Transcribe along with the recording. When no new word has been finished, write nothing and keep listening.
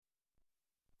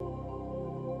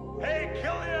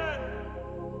Killian!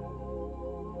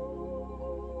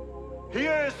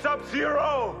 Here is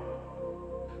Sub-Zero.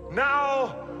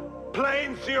 Now,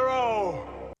 Plane Zero.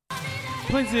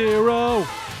 Plane Zero.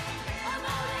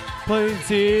 Plane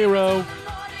Zero.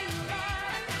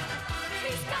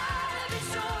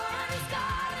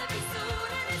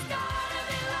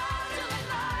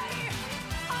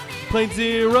 Plane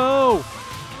Zero.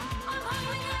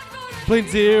 Plane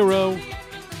Zero.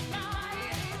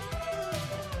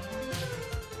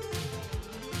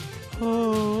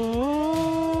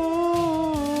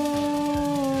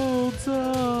 Holds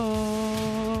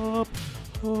up.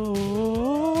 Holds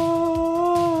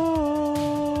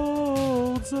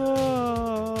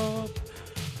up.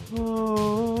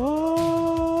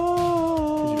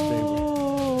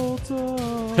 Holds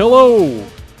up. Hello,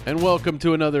 and welcome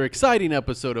to another exciting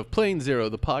episode of Plane Zero,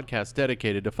 the podcast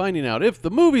dedicated to finding out if the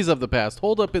movies of the past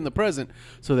hold up in the present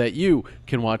so that you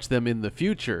can watch them in the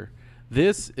future.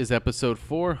 This is episode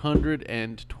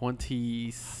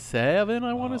 427,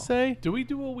 I want to say. Do we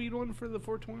do a weed one for the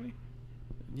 420?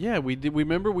 Yeah, we did.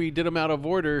 Remember, we did them out of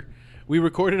order. We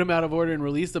recorded them out of order and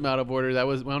released them out of order. That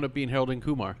wound up being Harold and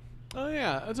Kumar. Oh,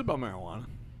 yeah. That's about marijuana.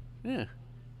 Yeah.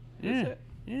 Is it?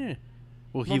 Yeah.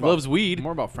 Well, More he about- loves weed.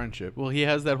 More about friendship. Well, he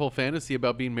has that whole fantasy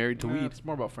about being married to Yeah, weed. It's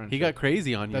more about friendship. He got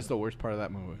crazy on you. That's the worst part of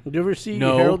that movie. Did you ever see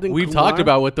No, Harold and we've Kumar? talked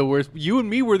about what the worst. You and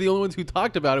me were the only ones who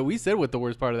talked about it. We said what the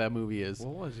worst part of that movie is.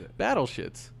 What was it? Battle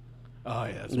shits. Oh,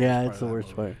 yeah. That's Yeah, part it's of the that worst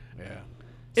movie. part. Yeah.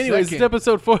 Anyways, it's Second,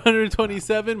 episode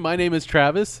 427. My name is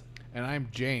Travis. and I'm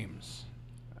James.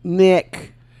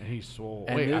 Nick. And he's swole.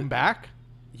 And Wait, it- I'm back?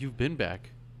 You've been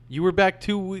back. You were back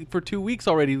for 2 weeks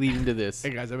already leading to this. Hey,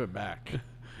 guys, I've been back.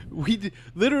 We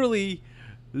literally,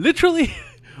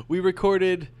 we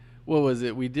recorded. What was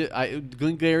it? We did.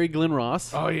 Glenn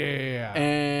Ross. Oh, yeah.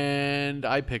 And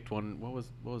I picked one. What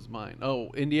was mine?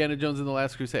 Oh, Indiana Jones and the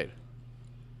Last Crusade.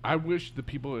 I wish the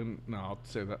people in... No, I'll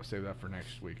save that for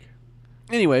next week.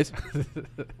 Anyways,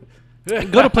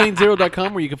 go to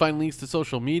planezero.com where you can find links to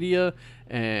social media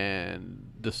and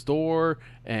the store,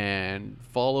 and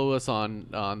follow us on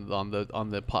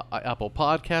the Apple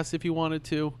Podcasts if you wanted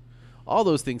to. All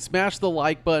those things. Smash the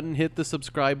like button, hit the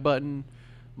subscribe button,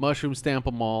 mushroom stamp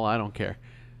them all. I don't care.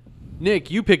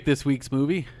 Nick, you picked this week's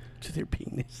movie. To their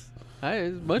penis. Hi,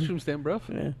 it's mushroom stamp, bro.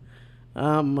 Yeah.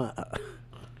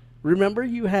 Remember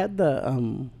you had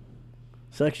the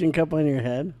suction cup on your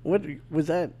head? What was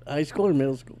that? High school or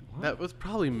middle school? That was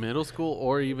probably middle school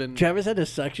or even. Travis had a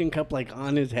suction cup like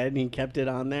on his head and he kept it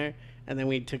on there. And then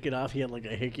when he took it off, he had like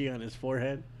a hickey on his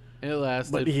forehead. It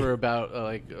lasted But he- for about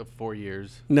 4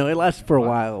 years. No, it lasted for a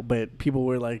while, but people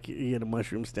were like, he had a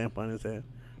mushroom stamp on his head.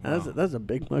 Wow. That's a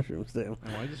big mushroom stamp.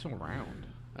 And why is it so round?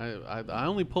 I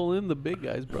only pull in the big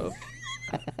guys, bro.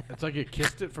 It's like you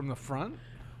kissed it from the front?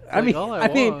 Like all I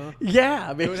want.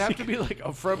 yeah. It would have to be like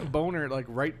a front boner, like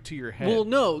right to your head. Well,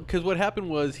 no, because what happened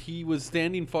was he was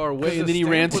standing far away, 'Cause and the then he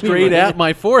ran stamp would straight be like- at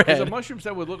my Because forehead. a mushroom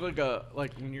stamp would look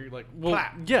like when you're like, Well,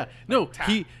 clap. yeah, no, tap.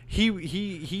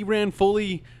 he ran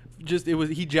fully.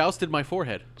 He jousted my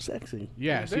forehead. Sexy.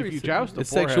 Yeah, so Very if you se- joust the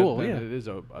it's forehead, sexual, then yeah. it is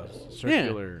a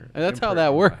circular. Yeah, and that's how imprint that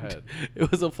on the worked. head.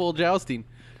 It was a full jousting.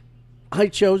 I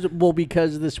chose,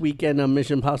 because this weekend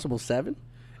Mission Impossible 7.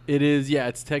 It is, yeah.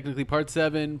 It's technically part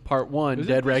 7, part 1, Is it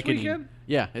Dead this Reckoning. weekend?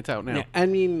 Yeah, it's out now. Yeah, I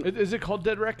mean, Is it called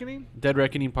Dead Reckoning? Dead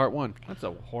Reckoning part 1. That's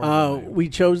a horrible name. we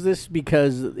chose this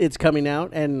because it's coming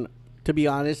out, and to be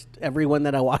honest, everyone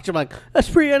that I watch, I'm like, that's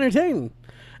pretty entertaining.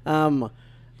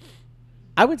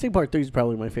 I would say part 3 is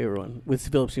probably my favorite one with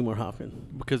Philip Seymour Hoffman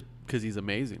Because he's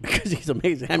amazing. because he's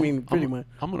amazing. I mean, pretty much.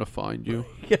 I'm gonna find you,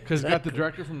 Because it's got the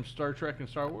director from Star Trek and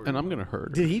Star Wars. and I'm gonna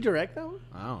hurt. Did he direct that one?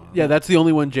 I don't know. Yeah, that's the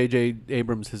only one J.J.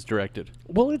 Abrams has directed.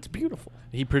 Well, it's beautiful.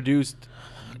 He produced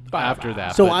after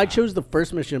that. So but I chose the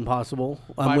first Mission Impossible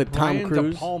By with Tom Brian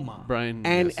Cruise, De Palma. Brian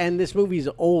and this movie's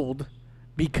old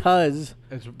because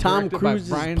It's Tom directed by Cruise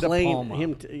Brian is De playing Palma.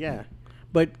 him. Yeah,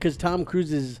 but because Tom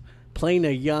Cruise is playing a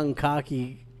young,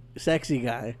 cocky, sexy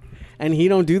guy, and he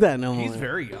don't do that no more. He's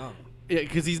very young.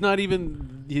 because he's not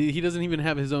even he doesn't even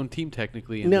have his own team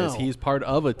technically in No. this. He's part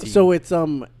of a team. So it's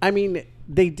I mean,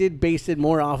 they did base it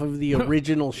more off of the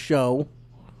original show.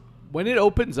 When it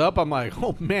opens up, I'm like,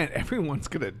 oh man, everyone's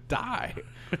gonna die,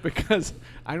 because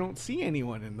I don't see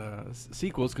anyone in the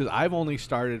sequels because I've only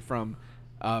started from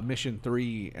Mission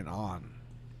 3 and on.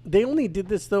 They only did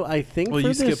this though, I think. well, for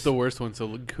you this, skipped the worst one,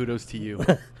 so kudos to you.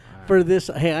 for this.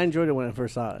 Hey, I enjoyed it when I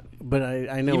first saw it, but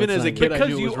I know Even it's as a not kid, good. I Because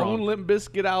knew it you was wrong. own Limp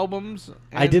Bizkit albums.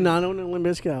 I did not own a Limp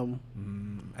Bizkit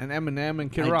album. And Eminem and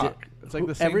Kid I Rock. did- It's like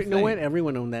the same thing. No one,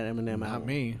 everyone owned that Eminem Not album.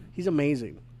 me. He's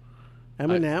amazing.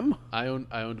 Eminem. I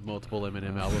owned multiple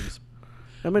Eminem albums.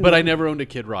 but I never owned a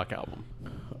Kid Rock album.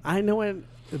 I know it.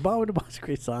 The Ball with the Boss,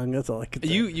 great song. That's all I could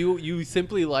say. You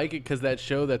simply like it because that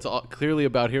show that's clearly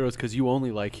about heroes because you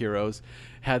only like heroes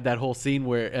had that whole scene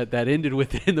where that ended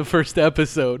within the first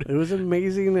episode. It was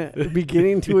amazing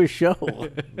beginning to a show.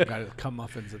 Got his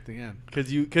comeuppance at the end.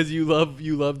 Because you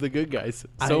love the good guys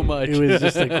so much. It was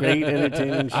just a great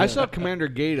entertaining show. I saw Commander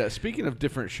Gata. Speaking of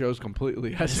different shows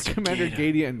completely, I saw Commander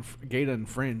Gata and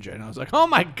Fringe, and I was like, oh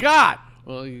my god!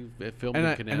 Well, you filmed And,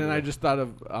 in and Canada. then I just thought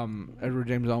of Edward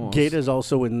James Olmos Gata's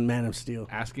also in Man of Steel.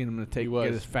 asking him to He was.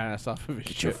 get his fat ass off of his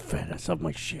Get your shit. fat ass off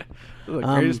my shit. The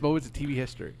greatest moments of TV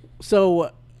history.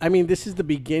 So, I mean, this is the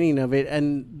beginning of it,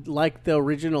 and like the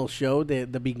original show, the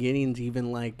beginning's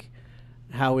even like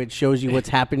how it shows you what's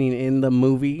happening in the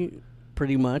movie,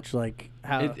 pretty much like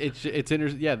how.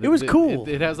 it was cool.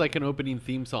 It has like an opening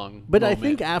theme song. But I moment.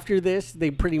 think after this,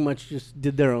 they pretty much just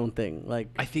did their own thing. Like,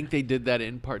 I think they did that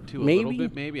in part 2 a Maybe. little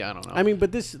bit. Maybe I don't know. I mean,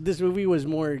 but this movie was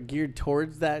more geared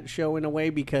towards that show in a way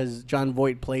because John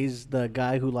Voight plays the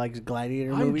guy who likes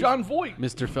gladiator I'm movies. John Voight.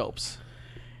 Mr. Phelps.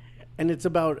 And it's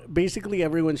about basically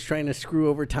everyone's trying to screw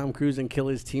over Tom Cruise and kill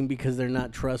his team because they're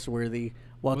not trustworthy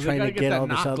while Well, they trying to gotta get get that all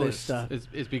this knock other list. stuff.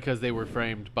 It's because they were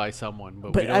framed by someone, but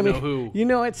we But don't I mean, know who. you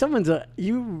know what? Someone's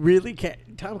you really can't.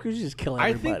 Tom Cruise just kill I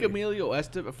everybody. think Emilio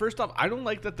Estevez. First off, I don't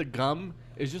like that the gum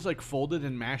is just like folded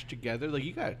and mashed together. Like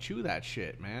you gotta chew that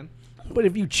shit, man. But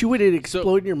if you chew it, it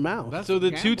explode in your mouth. That's So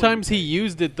the two gambling times he thing.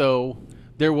 used it, though,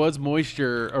 there was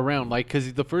moisture around. Like,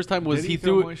 because the first time was Did he he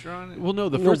throw threw moisture on it? Well, no,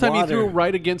 the No first time he threw water. it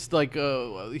right against like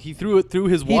he threw it through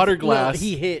his water glass. No,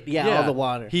 he hit all the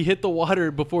water. He hit the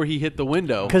water before he hit the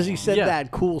window. Because he said Yeah.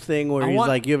 that cool thing where I he's want-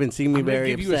 like, "You haven't seen me I'm gonna very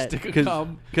give you a upset." stick of 'Cause-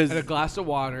 gum 'cause- and a glass of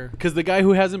water. Because the guy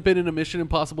who hasn't been in a Mission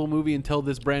Impossible movie until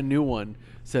this brand new one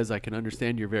says, "I can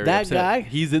understand you're very That upset." guy?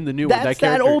 He's in the new one. That's That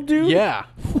that character. old dude? Yeah.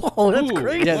 Whoa, that's Ooh.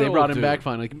 crazy. Yeah, they What brought old him dude? back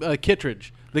finally.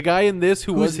 Kittredge, the guy in this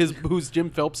who's Jim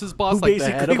Phelps's boss, Who like the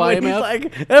head basically of when he's IMF.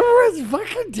 like, "Everyone's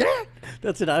fucking dead."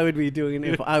 That's what I would be doing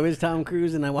if I was Tom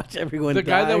Cruise and I watched everyone The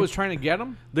guy die. that was trying to get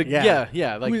him. Like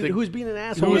who's being an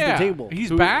asshole Yeah, at the table. he's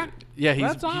who- back. Yeah, he's.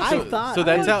 That's awesome. So, I thought- so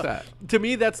that's I how. like that. To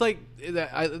me, that's like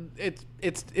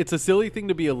it's a silly thing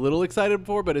to be a little excited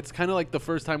for, but it's kind of like the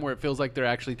first time where it feels like they're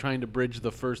actually trying to bridge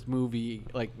the first movie.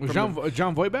 Like Was from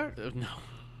John Voight back? no,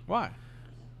 Why?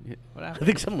 What I happened?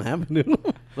 think something happened to him.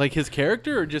 like his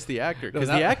character or just the actor? Because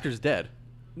that- the actor's dead.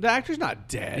 The actor's not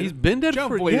dead. He's been dead John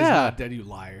for- Voight is yeah. not dead. You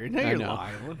liar! Now I you're know.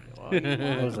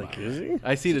 lying. I was like, "Is he?"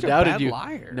 I see Such the a doubted bad you.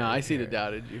 liar No, I right see the there.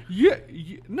 doubted you. Yeah,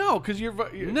 no, because you're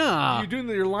Nah. you're doing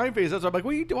your line face. That's why I'm like,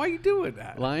 why are you doing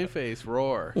that? Lion face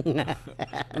roar.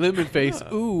 Lemon face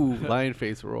ooh. Lion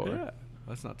face roar. Yeah.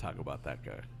 Let's not talk about that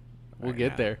guy. We'll right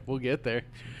get now. there. We'll get there.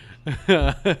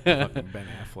 Fucking Ben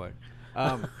Affleck.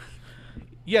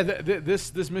 Yeah,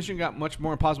 this mission got much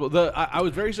more impossible. I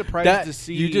was very surprised That to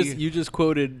see you just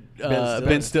quoted Stiller.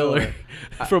 Ben Stiller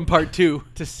from part 2.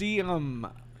 to see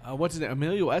what's his name,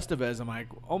 Emilio Estevez. I'm like,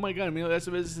 oh my god, Emilio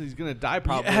Estevez, he's gonna die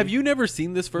probably. Have you never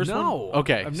seen this first one? No,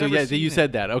 Okay, I've so never yeah, seen you it.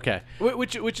 said that. Okay,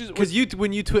 Which is because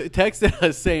when you texted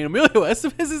us saying Emilio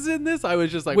Estevez is in this, I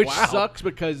was just like, which wow. sucks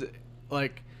because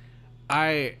like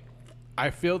I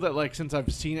feel that like since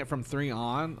I've seen it from 3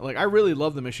 on, like I really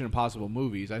love the Mission Impossible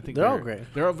movies. I think They're all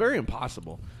great. They're all very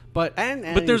impossible. But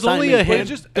But there's Simon only a Pegg.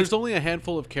 hand, there's only a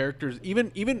handful of characters.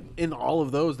 Even in all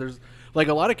of those, there's like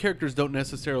a lot of characters don't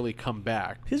necessarily come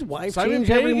back. His wife Simon changed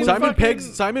Pegg every is movie.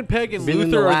 Simon Pegg and Been in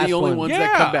Luther the are last the only one. ones that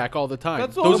Yeah. come back all the time.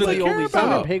 That's all Those are I the care only about.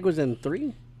 Simon Pegg was in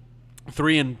 3.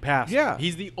 3 in past. yeah,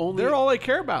 he's the only. They're all I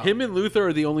care about. Him and Luther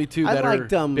are the only two I that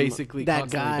liked are basically that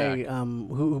constantly guy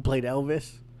back. who played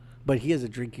Elvis, but he has a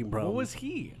drinking problem. What was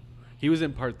he? He was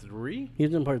in part 3. He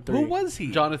was in part 3. Who was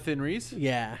he? Jonathan Rhys.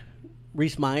 Yeah,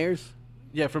 Reese Myers.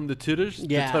 Yeah, from the Tudors.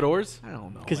 Yeah. The Tudors. I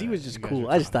don't know. Because he what was just you guys cool.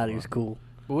 are I just talking thought he was about. cool.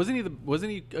 But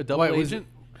wasn't he a double Wait, was agent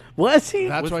Was he?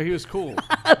 That's why he was cool.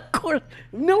 Of course.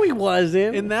 No, he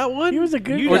wasn't. in that one? He was a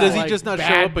good You Or guy. does he like just not show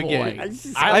Bad up again?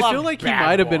 Boys. I love feel like he Bad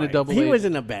might have been a Boys. double He agent.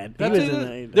 wasn't a bad. He That's wasn't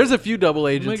it. a, There's a few double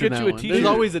agents get in that you a one. t-shirt. There's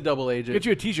always a double agent. Get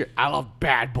you a T-shirt. I love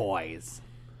Bad Boys.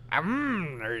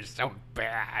 They're so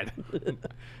bad.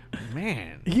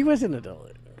 Man. He wasn't a double.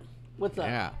 What's up?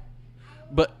 Yeah.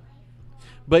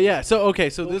 But yeah, so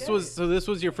this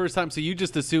was your first time, so you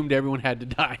just assumed everyone had to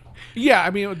die. Yeah, I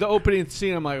mean, the opening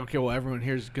scene, I'm like, okay, well, everyone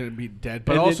here's going to be dead.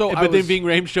 But And also, then, I but then was- Ving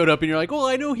Rhames showed up, and you're like, well,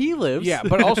 I know he lives. yeah,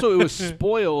 but also it was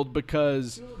spoiled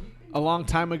because a long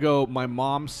time ago, my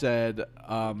mom said,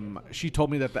 she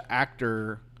told me that the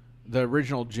actor, the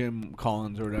original Jim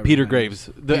Collins or whatever. Peter his name Graves,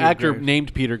 is, the Peter actor Graves.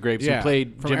 named Peter Graves, who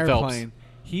played from Jim Phelps. Airplane,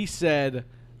 he said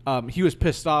he was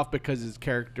pissed off because his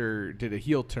character did a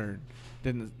heel turn.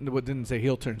 didn't say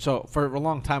heel turn. So for a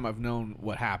long time, I've known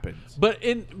what happens. But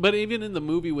even in the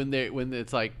movie when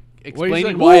it's like Where he's explaining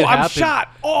like, why "Whoa, it I'm happened. shot.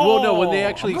 Well, no, when they Oh,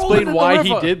 actually I'm rolling explained in the why he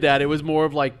river." did that, it was more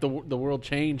of like the world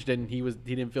changed and he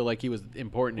didn't feel like he was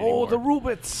important anymore. Oh, the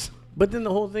Rubits. But then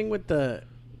the whole thing with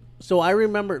so I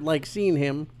remember like seeing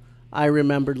him. I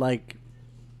remembered like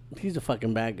he's a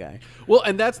fucking bad guy. Well,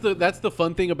 and that's the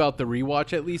fun thing about the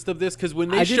rewatch, at least of this, because when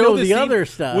they I didn't show know the the scene, other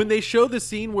stuff. when they show the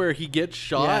scene where he gets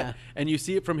shot Yeah. and you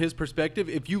see it from his perspective,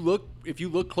 if you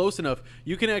look close enough,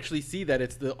 you can actually see that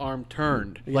it's the arm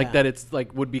turned, like Yeah. that it's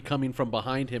like would be coming from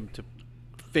behind him to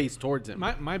face towards him.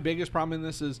 My biggest problem in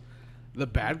this is the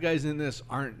bad guys in this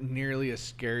aren't nearly as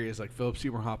scary as like Philip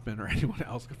Seymour Hoffman or anyone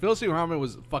else. Philip Seymour Hoffman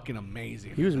was fucking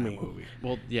amazing. He was in that mean. movie.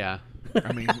 Well, yeah.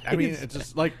 I mean, it's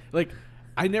just like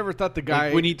I never thought the guy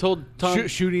Like when he told Tom,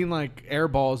 shooting like air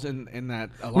balls in that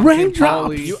Along Came Raindrops!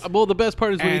 Polly. well, the best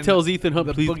part is when he And tells Ethan Hunt,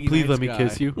 the please, Boogie please let Nights me guy.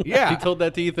 kiss you. Yeah. he told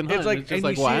that to Ethan Hunt. It's like, and it's and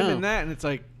just you like, see wow. him in that, and it's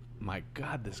like, my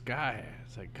God, this guy.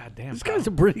 It's like, goddamn. This pal. guy's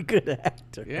a pretty good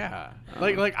actor. Yeah,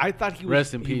 like I thought he was.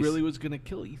 Rest in he peace. really was gonna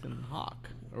kill Ethan Hawke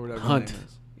or whatever. his Hunt. name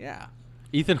is. Yeah.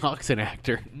 Ethan Hawke's an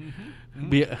actor.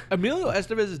 Be- Emilio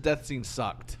Estevez's death scene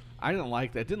sucked. I didn't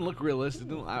like that. It didn't look realistic.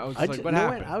 I was I like, ju- what no,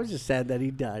 happened? I was just sad that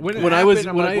he died. When it when I happened, was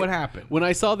I'm when like, I what happened? when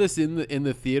I saw this in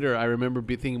the theater, I remember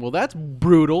thinking, well, that's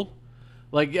brutal.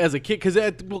 Like as a kid, because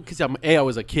I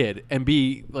was a kid, and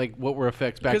B, like what were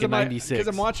effects back in '96? Because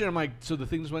I'm watching, I'm like, so the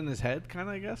things went in his head, kind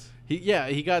of, I guess. He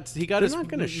got They're his. not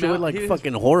gonna show it like his-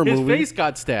 fucking horror his movie. face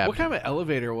got stabbed. What kind of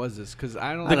elevator was this? Because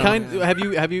I don't. the know. kind have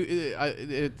you have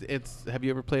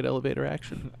you ever played elevator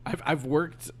action? I've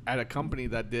worked at a company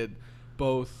that did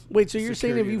both. Wait, so you're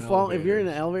saying if security you and fall, if you're in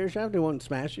an elevators. elevator shaft, they won't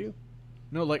smash you?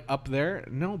 No, like up there?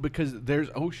 No, because there's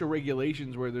OSHA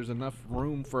regulations where there's enough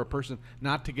room for a person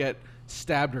not to get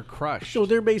stabbed or crushed. So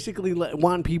they're basically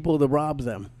want people to rob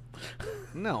them.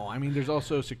 No, I mean, there's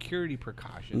also security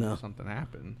precautions No. if something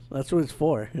happens. That's what it's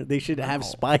for. They should have No.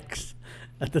 spikes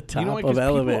at the top You know, like, of 'cause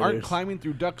people elevators. aren't climbing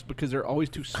through ducts because they're always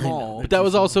too small. But that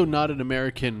was also not an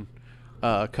American,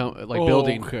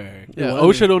 building. Okay. Yeah, It wasn't.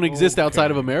 OSHA don't exist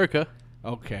outside of Okay. America.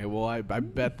 Okay, well, I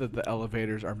bet that the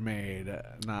elevators are made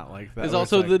not like that. It's where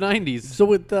also like, the '90s. so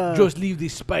with just leave the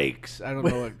spikes. I don't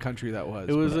know what country that was.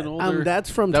 it was but- an older.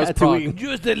 that's from that was Prague. Tatooine.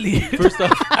 Just to leave. First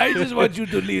off, I just want you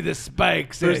to leave the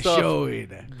spikes First off, showing.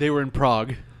 they were in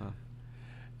Prague.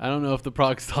 I don't know if the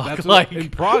Pragues talk That's like. what, in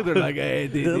Prague. They're like, hey,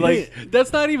 like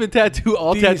that's not even tattoo.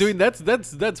 All These- tattooing. That's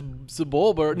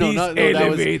Sebulba. No, These not no. That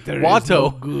was elevators Watto. no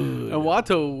good. And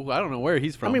Watto, I don't know where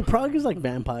he's I from. mean, Prague is like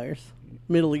vampires,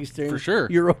 Middle Eastern, For sure.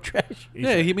 Euro trash.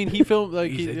 yeah, he filmed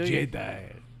like he's a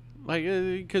Jedi. like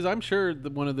because I'm sure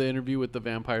one of the interview with the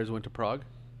vampires went to Prague.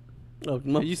 Oh,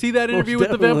 You see that most interview with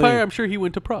the definitely. vampire? I'm sure he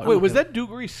went to Prague. Wait, was that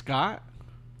Dougray Scott?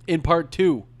 in part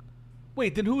 2?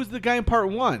 Wait, then who was the guy in part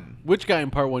 1? Which guy in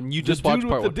part 1? You just the watched dude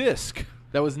part with 1. the disc.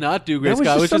 That was not Dougray That was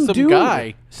Scott. It was just just some some dude.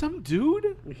 guy. Some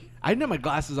dude? I didn't have my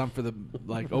glasses on for the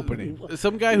opening.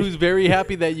 Some guy who's very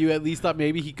happy that you at least thought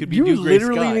maybe he could be You Dougray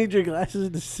literally Scott. need your glasses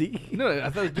to see. No, I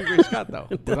thought it was Dougray Scott though.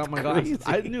 Without That's my glasses,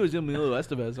 I crazy. knew it was Emilio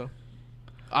Estevez though.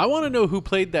 I want to know who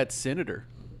played that senator.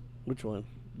 Which one?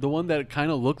 The one that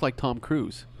kind of looked like Tom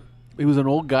Cruise. He was an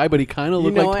old guy, but he kind of You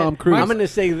looked know like what? Tom Cruise. I'm gonna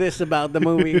say this about the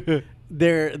movie: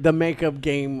 the makeup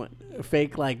game,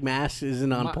 fake like mask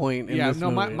isn't on point. In yeah, this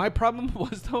no, movie. my problem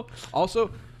was though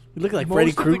also You look like most Freddy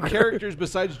of the Krueger. characters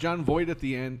besides John Voight at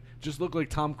the end just look like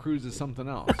Tom Cruise is something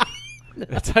else.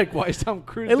 It's like, why is Tom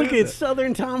Cruise? Hey, look, doing it's that?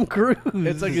 Southern Tom Cruise.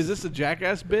 It's like, is this a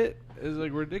Jackass bit? It's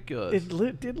like ridiculous.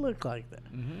 Did look like that.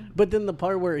 Mm-hmm. But then the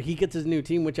part where he gets his new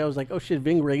team, which I was like, oh shit,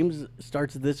 Ving Rhames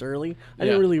starts this early. I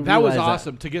Yeah. didn't really That was realize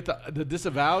awesome to get the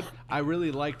disavowed. I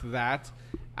really liked that.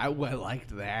 I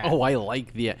liked that. Oh, I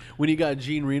like the when you got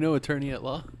Gene Reno, attorney at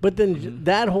law. But then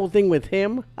that whole thing with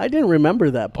him, I didn't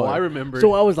remember that part. I remembered.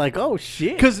 So I was like, oh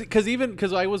shit.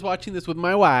 Because I was watching this with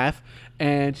my wife,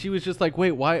 and she was just like,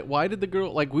 "Wait, why did the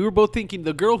girl like?" We were both thinking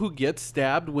the girl who gets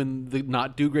stabbed when the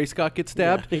not Dougray Scott gets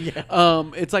stabbed. Yeah.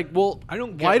 It's like, well, I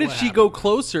don't get why did what she happened. go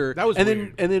closer? That was and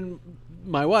weird. then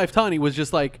my wife Tani was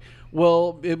just like,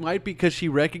 well, it might be because she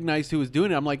recognized who was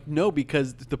doing it. I'm like, no,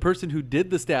 because the person who did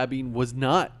the stabbing was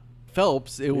not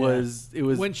Phelps. It was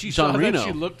when she John saw Reno. that,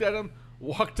 she looked at him,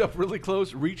 walked up really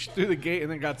close, reached through the gate, and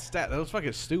then got stabbed. That was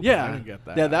fucking stupid. Yeah, I didn't get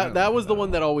that. Yeah, I don't that know was the that.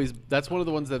 one that always. That's one of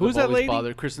the ones that Who's have that always lady?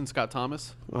 bothered. Kristen Scott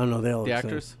Thomas, I don't know. They all the look the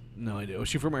actress. No idea. Was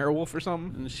she from Airwolf or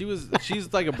something? And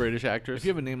she's like a British actress. If you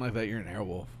have a name like that, you're an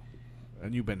Airwolf,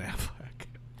 and you've been Affleck.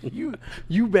 same.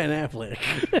 You Ben Affleck.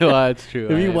 well, that's true.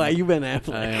 If you white, you Ben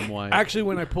Affleck. I am white. Actually,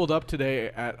 when I pulled up today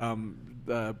at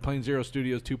Plane Zero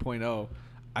Studios 2.0,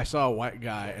 I saw a white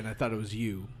guy, and I thought it was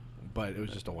you. but it was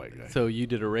just a white guy. So you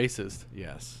did a racist.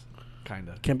 yes, kind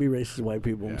of. Can't be racist to white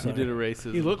people. I'm Yeah. sorry. You did a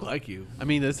racist. He looked like you. I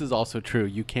mean, this is also true.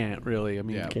 You can't really. I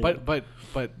mean, Yeah, Okay.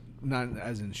 but not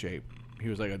as in shape. He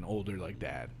was like an older like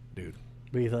dad dude.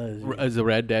 Because as a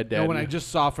red dad. No, when yeah. I just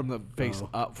saw from the face Oh.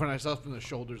 up, when I saw from the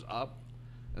shoulders up,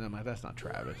 and I'm like, that's not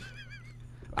Travis.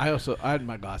 I had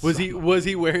my glasses. was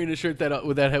he wearing a shirt that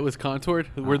was contoured?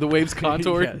 Were the waves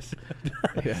contoured? Yes.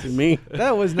 it's me.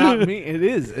 That was not me. It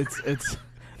is. It's.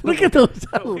 Look at those.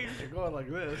 You're going like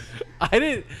this. I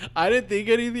didn't think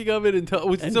anything of it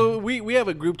until so we have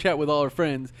a group chat with all our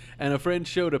friends, and a friend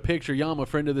showed a picture, Yam, a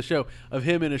friend of the show, of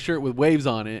him in a shirt with waves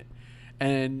on it,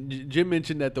 and Jim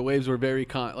mentioned that the waves were very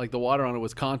like the water on it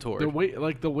was contoured.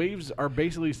 The waves are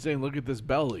basically saying, "Look at this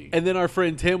belly." And then our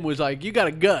friend Tim was like, "You got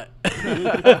a gut."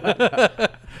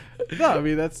 No, I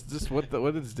mean that's just what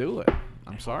it's doing.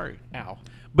 I'm sorry. Ow.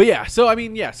 But yeah, so I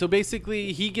mean, yeah, so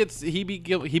basically he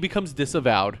becomes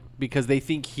disavowed because they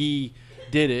think he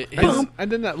did it.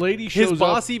 And then that lady shows His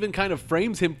boss up. even kind of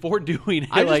frames him for doing it.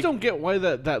 I just like, don't get why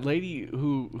that lady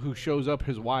who shows up,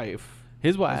 his wife,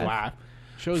 his wife.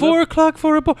 shows 4 up. o'clock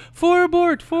for abort. For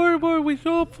abort. We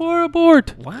show up for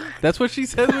abort. What? That's what she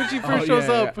says when she first shows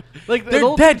up. Like They're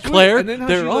the dead, whole- Claire. And then how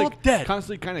They're she, all like, dead.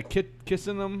 Constantly kind of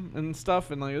kissing them and stuff,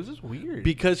 and like, is this weird?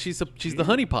 Because she's the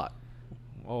honeypot.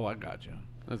 Oh, I got you.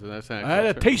 That's I had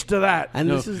a taste of that. And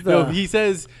No, this is the. no, he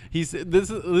says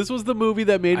this was the movie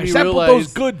that made I me sampled realize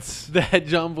those goods. that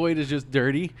John Voight is just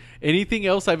dirty. Anything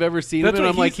else I've ever seen That's him, and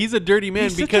what I'm like, he's- he's a dirty man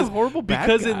he's such a because horrible bad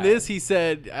because in guy. this he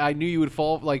said, I knew you would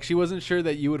fall. Like she wasn't sure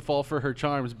that you would fall for her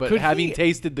charms, but Could having he-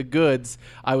 tasted the goods,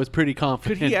 I was pretty Could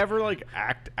confident. he ever like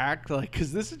act like?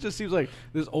 Because this just seems like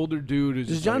this older dude is.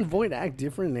 Does just John like, Voight act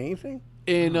different than anything?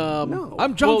 in No.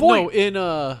 I'm John No, Voight. in Ray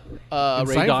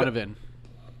Seinfeld. Donovan.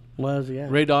 Was yeah.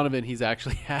 Ray Donovan, he's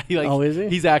actually Oh, is he?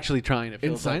 He's actually trying it. in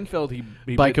feels like, Seinfeld,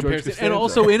 he by met George comparison, and Costanza.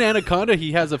 also in Anaconda,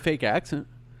 he has a fake accent.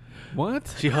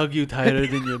 what? She hug you tighter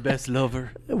than your best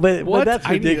lover. But What? that's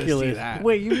I need to see ridiculous. that.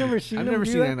 Wait, you've never seen? I've him never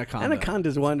do seen that? Anaconda.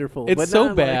 Anaconda's wonderful. It's but so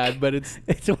not bad, like, but it's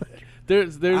it's.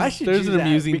 there's I should there's choose an that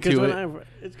amusing because to when it.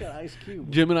 it's got Ice Cube.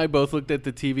 Jim and I both looked at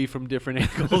the TV from different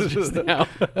angles just now.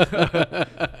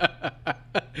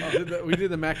 We did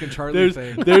the Mac and Charlie There's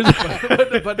thing, there's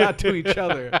but not to each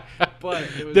other. But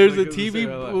it was there's like, a it was the same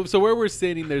TV. way. So where we're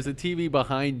sitting, there's a TV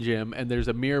behind Jim, and there's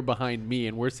a mirror behind me,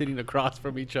 and we're sitting across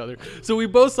from each other. So we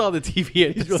both saw the TV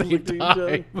at You the both same looked at each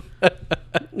other? time.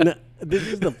 No, this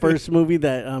is the first movie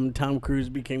that Tom Cruise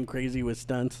became crazy with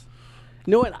stunts.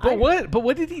 You know what? But what? But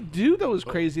what did he do that was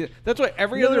crazy? That's why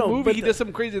every No, other no, movie but he the- does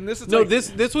something crazy. And this is No, like,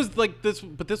 this was like this,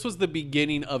 but this was the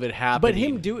beginning of it happening. But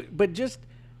him do it. But just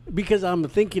because I'm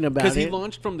thinking about because it. he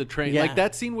launched from the train, Yeah. like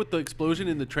that scene with the explosion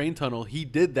in the train tunnel. He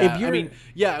did that. I you're- mean,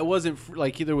 yeah, it wasn't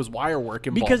like there was wire work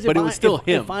involved, because but it was still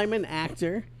him. If I'm an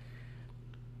actor,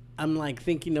 I'm like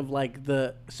thinking of like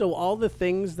so all the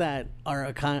things that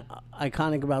are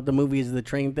iconic about the movie is the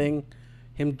train thing,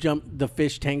 him jump the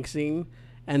fish tank scene,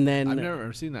 and then I've never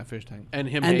ever seen that fish tank. and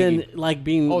him and hanging. then like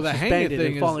being Oh, the hanging suspended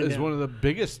thing and falling is down. one of the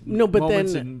biggest No, but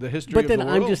moments then in the history but of then the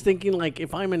I'm world. just thinking like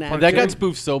if I'm an actor, that got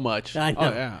spoofed so much. I know. Oh,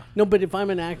 yeah. No, but if I'm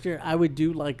an actor, I would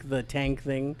do like the tank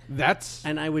thing. That's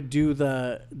And I would do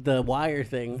the wire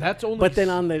thing. That's only But then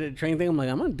s- on the train thing, I'm like,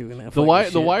 I'm not doing that. The fucking wire,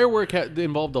 shit. the wire work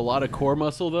involved a lot of core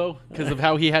muscle though, because of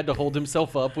how he had to hold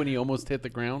himself up when he almost hit the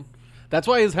ground. That's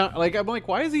why I'm like,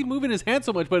 why is he moving his hand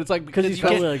so much? But it's like because he's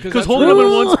probably like- 'cause because that's holding them in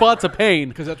real- one spot's a pain.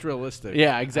 because that's realistic.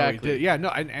 Yeah, how he exactly. did it. Yeah, no,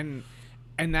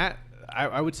 and that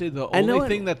I would say the I know only it-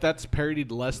 thing that's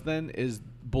parodied less than is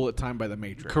Bullet Time by the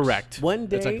Matrix. Correct. One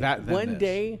day, It's like that, then one this.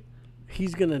 day,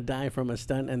 he's gonna die from a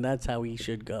stunt, and that's how he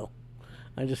should go.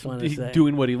 I just want to He's say,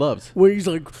 doing what he loves. where he's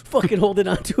like fucking holding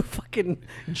onto a fucking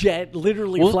jet,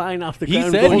 literally Well, flying off the He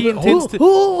ground. said going, he intends to.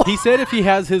 "Oh, oh." He said if he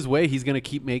has his way, he's going to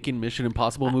keep making Mission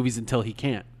Impossible movies until he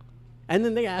can't. And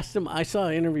then they asked him. I saw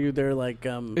an interview. They're like,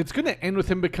 It's gonna end with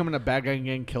him becoming a bad guy and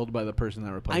getting killed by the person that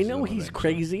I replaces know him he's eventually.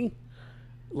 crazy,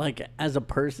 like as a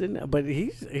person, but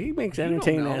he makes don't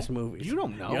entertaining know. ass movies. You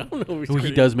don't know. Yeah, I don't know if he's He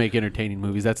crazy. does make entertaining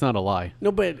movies. That's not a lie.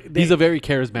 No, but He's a very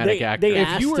charismatic actor. they If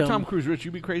asked you were him, Tom Cruise, Rich,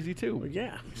 you'd be crazy too.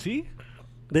 yeah. See?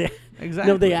 They,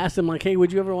 Exactly. No, they asked him like, "Hey,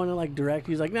 would you ever want to like direct?"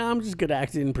 He's like, "No, I'm just good at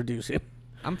acting and producing."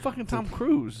 I'm fucking Tom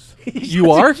Cruise.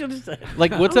 You are? Should've said.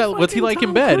 Like, what's I'm that? What's he fucking like in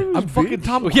Tom bed? Cruise, I'm fucking bitch.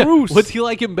 Tom Oh, yeah. Cruise. What's he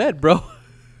like in bed, bro?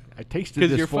 I tasted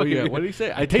Because this you're for you. fucking. What did he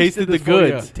say? I tasted the this for you.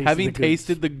 goods. Tasted Having the goods.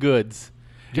 tasted the goods.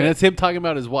 Yeah. And that's him talking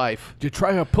about his wife, Did you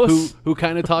try a puss? who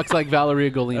kind of talks like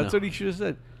Valeria Golina. That's what he should have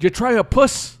said. Did you try a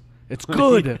puss? It's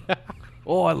good.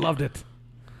 Oh, I loved it.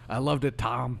 I loved it,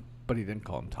 Tom. But he didn't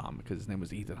call him Tom because his name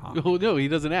was Ethan Hawke. Oh no, he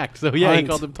doesn't act. So yeah, he Hunt.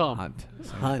 called him Tom. Hunt.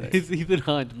 Same Hunt. thing. He's Ethan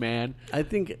Hunt, man. I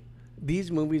think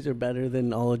These movies are better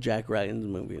than all of Jack Ryan's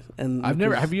movies. And I've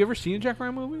never. because- Have you ever seen a Jack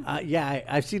Ryan movie? Yeah,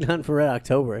 I've seen Hunt for Red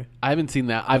October. I haven't seen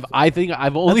that. I think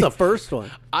I've only That's the first one.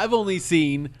 I've only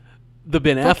seen the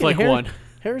Ben Fucking Affleck one.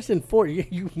 Harrison Ford.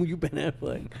 You Ben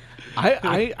Affleck.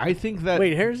 I think that.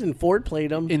 Wait, Harrison Ford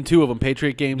played him. In two of them,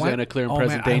 Patriot Games What? and A Clear and Oh,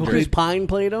 Present man, I hope Danger. Chris Pine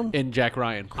played him. And Jack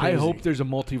Ryan. I hope there's a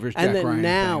multiverse. And Jack then Ryan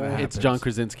now- thing that It's happens. John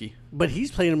Krasinski. But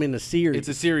he's playing him in a series. It's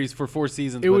a series for 4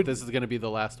 seasons, It but would- this is going to be the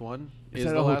last one. Is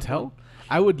that the a last hotel? one?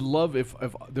 I would love if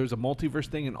there's a multiverse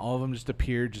thing and all of them just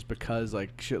appeared just because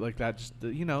like shit like that. Just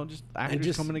just actors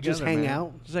just- coming together, just hang man.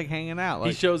 out? just like hanging out. He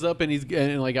Like, shows up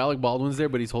and like Alec Baldwin's there,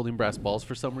 but he's holding brass balls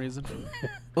for some reason.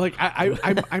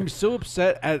 I'm so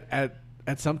upset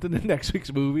at something in next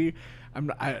week's movie.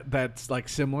 That's like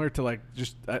similar to like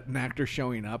just an actor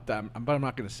showing up. But I'm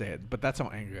not going to say it. But that's how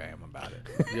angry I am about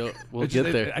it. We'll It's get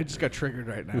just- there. I just got triggered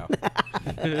right now.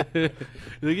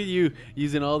 Look at you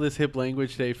using all this hip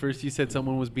language today. First, you said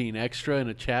someone was being extra in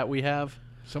a chat we have.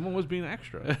 Someone was being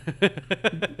extra.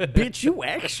 Bitch, you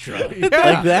extra. Like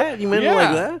that? You meant it like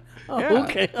Yeah. that? Oh, Yeah.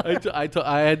 okay.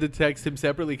 I had to text him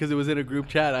separately because it was in a group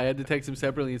chat. I had to text him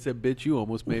separately and said, "Bitch, you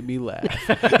almost made me laugh."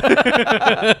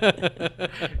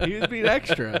 He was being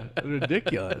extra.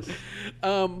 Ridiculous.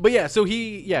 But yeah, so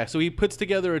he puts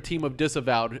together a team of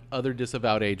other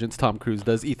disavowed agents. Tom Cruise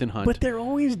does. Ethan Hunt. But they're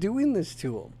always doing this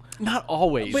to him. Not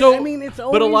always. But, So, I mean, it's but a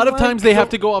always lot of like- times they have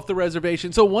so- to go off the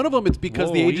reservation. So one of them, it's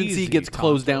because the Whoa, agency easy, gets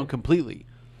closed Tonto. down completely.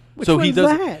 Which so he one's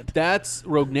does. that? That's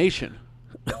Rogue Nation.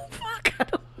 Fuck. I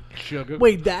don't- Sugar.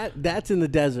 Wait, that's in the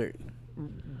desert.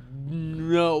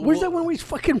 No, Where's that one where he's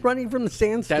fucking running from the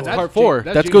sandstorm? That's part 4.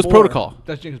 That's That's James Ghost Bond. Protocol.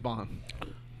 That's James Bond.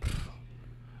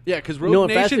 Yeah, because Rogue No,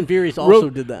 Nation. Fast and Furious also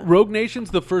did that. Rogue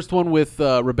Nation's the first one with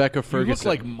Rebecca You Ferguson.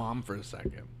 look like Mom for a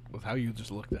second with how you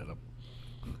just looked at him.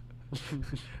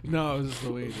 No, it was just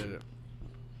the way you did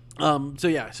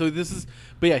it. So this is,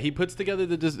 but yeah, he puts together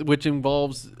which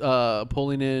involves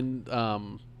pulling in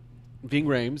Ving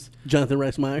Rhames Jonathan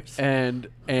Rex Myers. and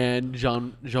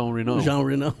Jean Reno. Jean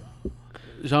Reno.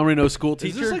 Jean Reno school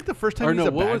teacher. Is this like the first time Or he's no,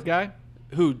 a what bad was- guy?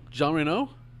 Who? Jean Reno?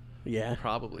 Yeah.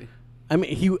 Probably. I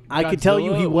mean, I could tell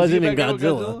you he Godzilla? Was he wasn't a in bad guy with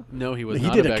Godzilla. No, he was He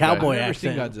not did a a bad cowboy guy. I've never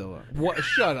seen accent. Godzilla. What?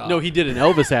 Shut up. No, he did an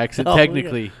Elvis accent, Oh,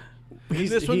 technically. In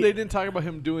this one, they didn't talk about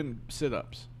him doing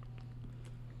sit-ups.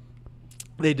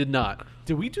 They did not.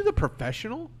 Did we do The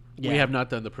Professional? We have not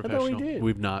done the thought we professional. did.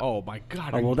 We've not. Oh my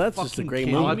god! Oh, are well, you that's just a fucking great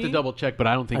kidding I'll movie. have me? to double check, but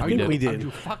I don't think I we think did. we did. Are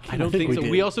you fucking I don't think we so. did.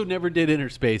 We also never did Inner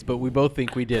Space, but we both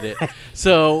think we did it.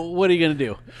 So what are you gonna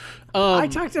do? I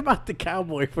talked about the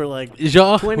cowboy for like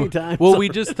Jean, 20 times. Well, we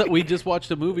just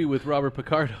watched a movie with Robert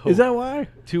Picardo. Is that why?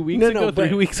 2 weeks ago,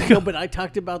 3 weeks ago? No, but I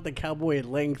talked about the cowboy at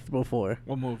length before.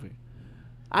 What movie?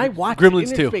 I watched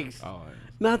Gremlins it 2. in Space Oh,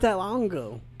 not that long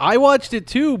ago. I watched it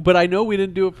too, but I know we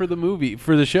didn't do it for the movie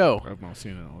for the show. I've not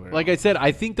seen it. Already. Like I said,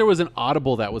 I think there was an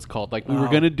audible that was called. Like we were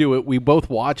Oh. gonna do it. We both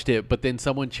watched it, but then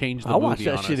someone changed the I'll movie watch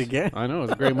that on shit us. again. I know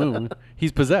it's a great movie.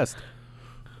 He's possessed,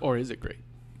 or is it great?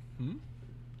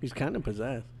 He's kind of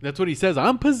possessed. That's what he says.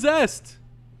 I'm possessed,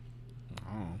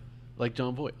 Oh. like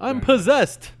John Voight. I'm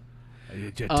possessed.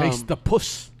 You taste the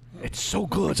puss. It's so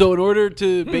good. So in order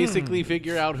to basically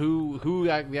figure out who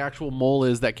the actual mole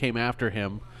is that came after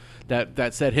him,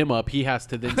 that set him up, he has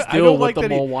to then I steal don't what like the that.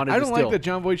 mole wanted I to don't steal. like that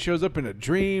John Voight shows up in a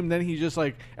dream. Then he's just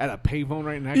like at a payphone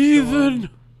right next to Ethan. him.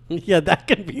 Yeah, that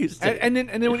confused me. And then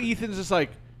when Ethan's just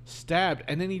like stabbed,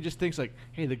 and then he just thinks like,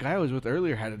 "Hey, the guy I was with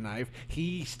earlier had a knife.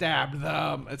 He stabbed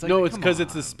them." It's like, No, it's come because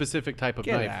it's a on. specific type of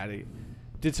Get knife. outta here.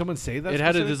 Did someone say that? It had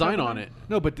a specific design type of on knife? it.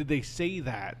 No, but did they say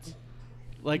that?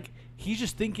 Like he's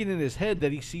just thinking in his head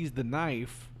that he sees the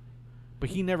knife, but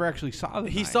he never actually saw the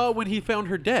knife. He saw it when he found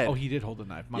her dead. Oh, he did hold the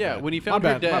knife. My Yeah, bad. when he My found her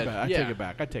bad, my dead. bad. I Yeah. take it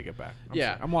back. I take it back. I'm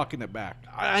Yeah. sorry. I'm walking it back.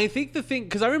 I think the thing,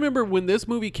 because I remember when this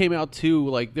movie came out too,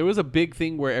 like there was a big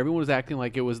thing where everyone was acting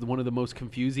like it was one of the most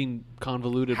confusing,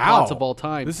 convoluted How? plots of all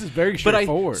time. This is very But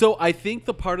straightforward. So I think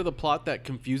the part of the plot that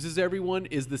confuses everyone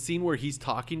is the scene where he's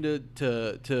talking to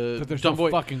But there's John no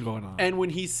Voight. fucking going on. And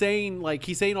when he's saying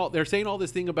they're saying all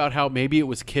this thing about how maybe it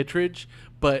was Kittredge,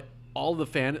 but all the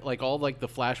the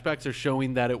flashbacks are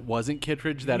showing that it wasn't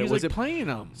Kittredge, that he's it wasn't like playing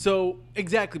them. So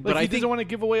exactly, Like but I he think doesn't want to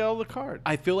give away all the cards.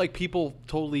 I feel like people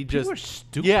totally just People are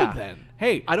stupid yeah. then.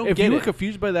 Hey, I don't if get you were it.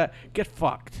 confused by that, get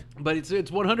fucked. But it's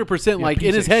 100% like piece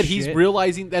in his of head he's shit.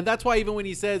 realizing, and that's why even when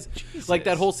he says like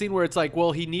that Jesus. whole scene where it's like,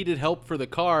 well, he needed help for the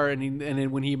car, and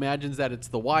then when he imagines that it's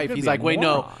the wife, gotta he's be a like, wait,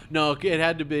 moron. no, it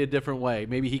had to be a different way.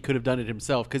 Maybe he could have done it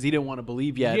himself because he didn't want to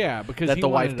believe yet. Yeah, because that he the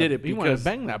wife wanted did to, it he wanted because to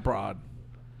bang that broad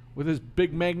with his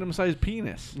big magnum-sized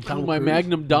penis. Oh, my Cruise.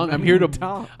 Magnum dong. I'm here to. Magnum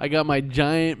dong. I got my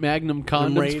giant Magnum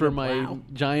condoms ready for to my plow.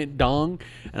 giant dong,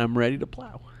 and I'm ready to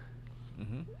plow.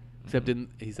 Except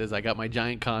he says, I got my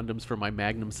giant condoms for my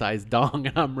magnum-sized dong,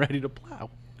 and I'm ready to plow.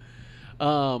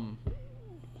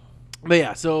 But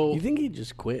yeah, so... You think he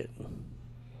just quit?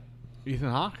 Ethan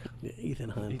Hawke? Yeah, Ethan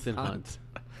Hunt. Ethan Hunt.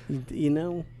 You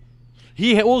know?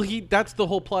 That's the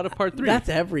whole plot of part 3. That's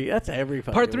every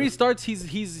fucking Part 3 one. starts,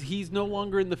 he's no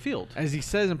longer in the field. As he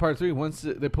says in part 3, once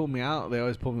they pull me out, they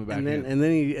always pull me back in. And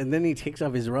then he takes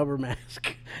off his rubber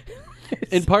mask.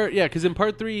 Because in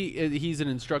part 3, he's an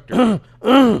instructor.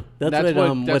 That's That's what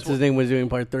what- what's his name was doing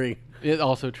part 3. It's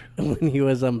also true. When he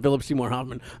was Philip Seymour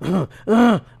Hoffman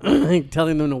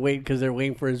telling them to wait because they're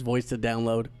waiting for his voice to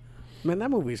download. Man, that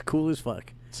movie is cool as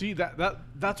fuck. See,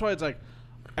 that's why it's like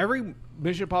every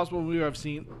Mission Impossible movie I've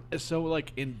seen is so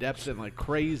like in depth and like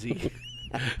crazy.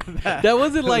 That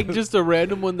wasn't like just a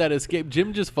random one that escaped.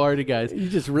 Jim just farted, guys. You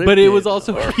just ripped but it it. was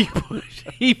also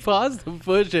he paused to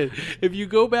push it. If you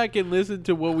go back and listen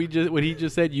to what he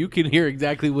just said, you can hear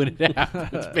exactly when it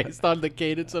happens based on the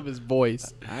cadence of his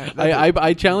voice.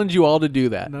 I challenge you all to do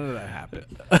that. None of that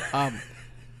happened.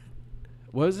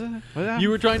 What is it? What happened? You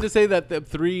were trying to say that the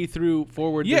 3 through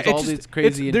forward, there's all this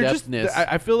crazy in they're just- depthness.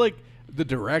 I feel like the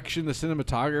direction, the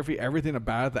cinematography, everything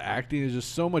about it, the acting is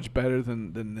just so much better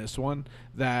than this one.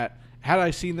 That had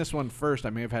I seen this one first, I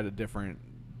may have had a different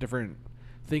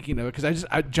thinking of it. Because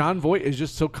John Voight is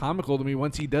just so comical to me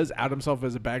once he does out himself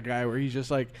as a bad guy, where he's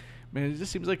just like, man, it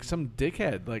just seems like some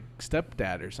dickhead, like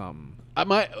stepdad or something.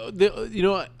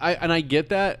 I get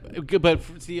that, but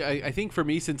I think for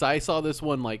me, since I saw this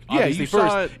one like Yeah, obviously you saw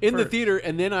first it in the first. theater,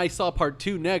 and then I saw part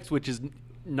 2 next, which is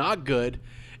not good.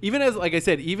 Even as, like I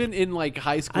said, even in like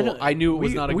high school, I knew it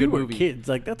was not a we good were movie. kids.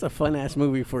 Like, that's a fun ass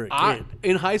movie for a kid.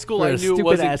 In high school, For I a knew it stupid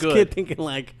wasn't ass good. kid thinking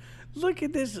like, look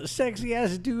at this sexy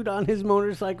ass dude on his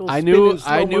motorcycle. I spinning knew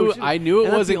slow motion. it And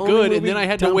that's the wasn't only good, and movie then I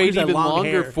had to Tom wait Cruise had even long longer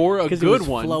hair for a 'cause it good was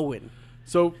one. Flowing.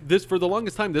 So for the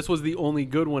longest time, this was the only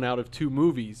good one out of 2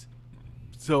 movies.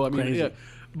 So I mean, Crazy. yeah.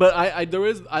 But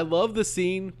I love the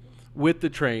scene with the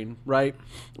train, right?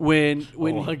 When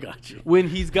I got you. when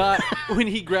when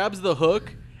he grabs the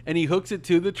hook and he hooks it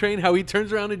to the train, how he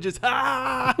turns around and just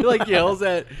like yells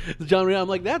at John Reno. I'm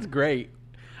like, that's great.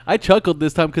 I chuckled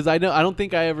this time because I don't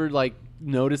think I ever like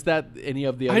noticed that any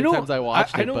of the other times I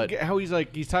watched I it. don't But get how he's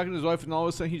talking to his wife and all of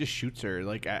a sudden he just shoots her.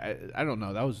 Like I don't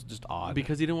know. That was just odd.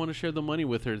 because he didn't want to share the money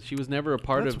with her, she was never a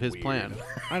part That's of his weird. plan.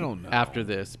 I don't know. After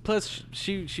this, plus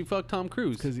she fucked Tom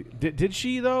Cruise. Because did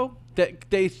she though? That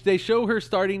they show her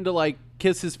starting to like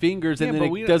kiss his fingers, and Yeah, then but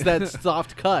it we does don't- that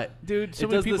soft cut. Dude, so It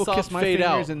many does the people soft kiss my fade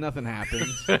fingers out. and nothing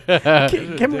happens. Get my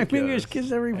Ridiculous. fingers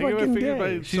kissed every I get my fucking fingers by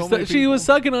day. so many She people. was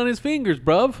sucking on his fingers,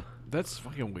 bruv. That's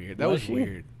fucking weird. That Was was she?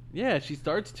 weird. Yeah, she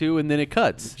starts to, and then it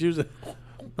cuts. She was like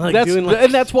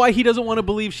And that's why he doesn't want to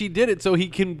believe she did it, so he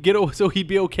can so he'd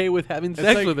be okay with having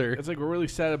sex like, with her. It's like we're really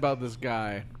sad about this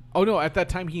guy. Oh no! At that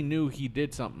time, he knew he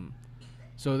did something.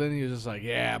 So then he was just like,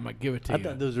 "Yeah, I'm gonna give it to I you."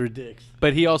 thought those were dicks.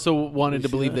 But he also wanted to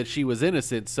see believe that? that she was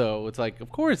innocent, so it's like, of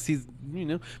course he's,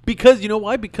 because you know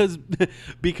why? Because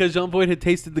Jean Voight had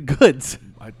tasted the goods.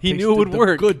 I He knew it tasted would the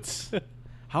work. Goods.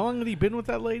 How long had he been with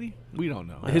that lady? We don't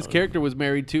know. His character was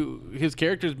married to. His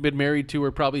character's been married to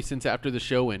her probably since after the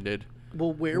show ended,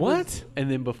 Well, where What? was and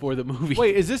then before the movie.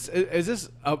 Wait, is this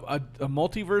a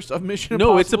multiverse of Mission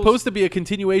no, it's Impossibles? supposed to be a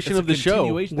continuation It's of a the show.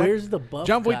 continuation? Where's the buff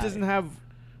John Voight guy? doesn't have.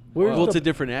 Where's Well, the, it's a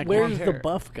different actor. Where's Blonde the hair.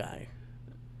 buff guy?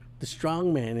 The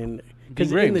strong man in because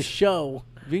Ving in the Rhames. show,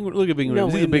 Look at Ving no,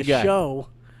 Rhames. He's a in big the guy. show,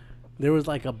 there was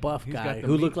like a buff He's guy got the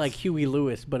who looked meats. like Huey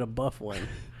Lewis, but a buff one.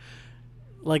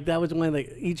 Like that was one of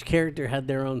the each character had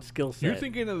their own skill set. You're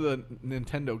thinking of the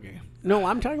Nintendo game. No,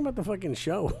 I'm talking about the fucking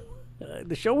show.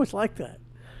 The show was like that.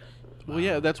 Well,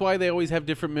 yeah, that's why they always have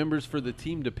different members for the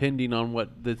team depending on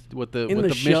what the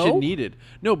the show? mission needed.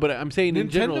 No, but I'm saying in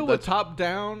Nintendo general, with that's top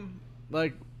down,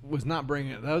 like, was not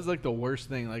bringing it. That was like the worst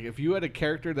thing. Like, if you had a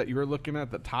character that you were looking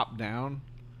at the top down,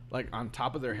 like on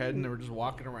top of their head, and they were just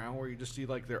walking around where you just see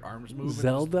like their arms move,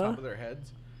 Zelda? and just top of their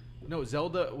heads. No,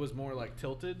 Zelda was more like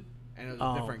tilted, and it was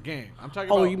Oh. a different game. I'm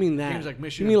talking Oh, about you mean that? games like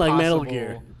Mission You mean like Metal Impossible.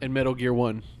 Gear. in Metal Gear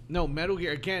 1. No, Metal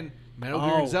Gear again. Metal Gear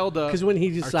Oh, and Zelda. 'cause when he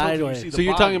are decided- tilted, you see So the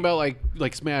you're body. talking about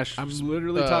like Smash. I'm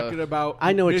literally talking about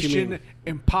I know what you Mission mean.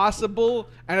 Impossible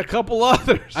and a couple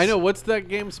others. I know, what's that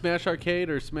game? Smash Arcade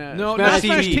or Smash? No, Smash not TV.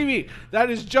 Smash TV.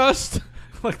 That is just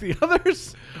like the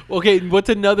others. Okay, what's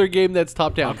another game that's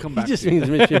top down? I'll come He back. just to you. means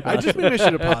Mission I just mean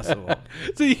Mission Impossible.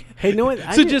 So you- Hey, you know what?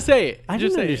 So just say it. I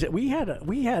Just didn't say it. understand.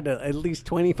 We had at least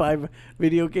 25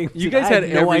 video games. You and guys I had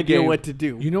no every idea game. what to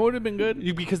do. You know what would have been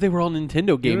good? because they were all Nintendo You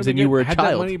know games what and would've you been were a good? Had that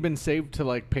child. money been saved to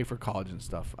like pay for college and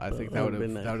stuff, I think that would would've have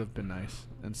been nice. that would have been nice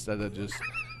instead of just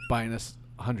buying us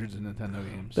hundreds of Nintendo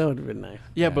games. That would have been nice.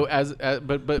 Yeah, Yeah.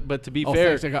 but to be Oh,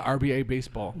 fair, thanks, I got RBA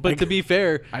baseball. but to be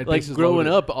fair, I had like bases growing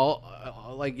loaded. up,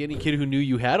 all like any kid who knew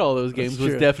you had all those games was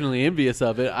true. definitely envious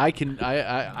of it. I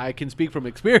can speak from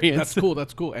experience. That's cool.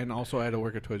 That's cool. And also, I had to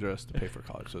work at Toys R Us to pay for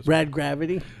college. So it's Rad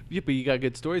Gravity. Yeah, but you got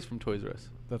good stories from Toys R Us.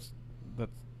 that's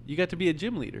You got to be a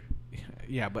gym leader.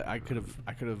 yeah. But I could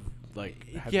have like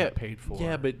had Yeah, that paid for.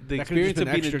 yeah, but the That could've just experience of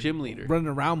been being a extra gym leader. running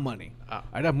around money. Ah.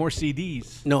 I'd have more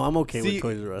CDs. No, I'm okay See- with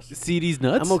Toys R Us. CD's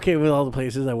nuts. I'm okay with all the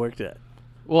places I worked at.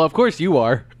 Well, of course you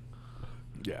are.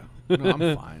 Yeah, no,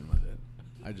 I'm fine with it.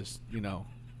 I just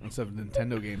instead of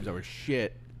Nintendo games that were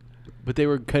shit. But they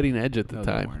were cutting edge at the No,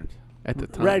 they time. weren't. At the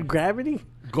time. Rad Gravity.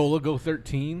 Golago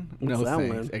 13. What's No that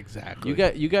thanks. one? Exactly.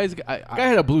 You guys. guy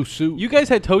had a blue suit. You guys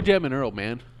had Toe Jam and Earl,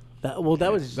 man. That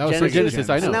That was was for Genesis. Genesis,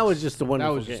 I know. And that was just a that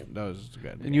wonderful was game.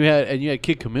 good. And you had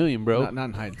Kid Chameleon, bro. not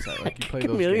in hindsight. Like you play those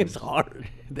Chameleon's games. hard.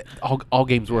 All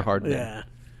games were hard. Then. Yeah.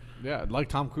 Yeah, like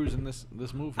Tom Cruise in this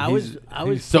movie. I was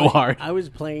he's so hard. I was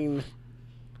playing.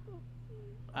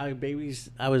 I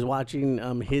was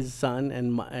watching his son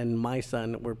and my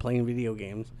son were playing video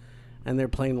games, and they're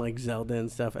playing like Zelda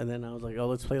and stuff. And then I was like, oh,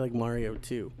 let's play like Mario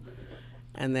 2.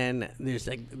 And then there's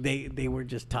like they were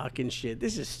just talking shit.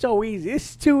 This is so easy.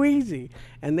 This is too easy,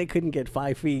 and they couldn't get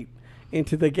 5 feet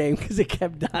into the game because it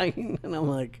kept dying. And I'm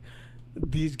like,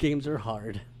 these games are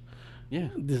hard. Yeah.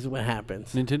 This is what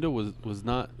happens. Nintendo was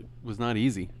not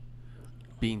easy.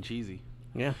 Being cheesy.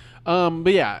 Yeah.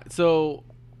 But yeah. So,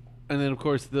 and then of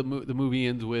course the movie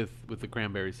ends with the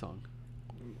Cranberry song.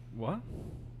 what?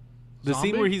 The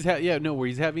scene Zombie? where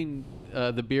he's having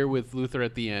the beer with Luther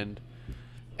at the end,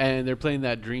 and they're playing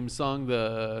that Dream song.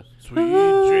 The Sweet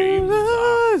dreams.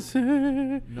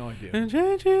 No idea.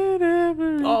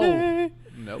 Oh.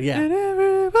 Nope. Yeah.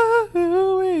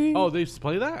 Oh, they used to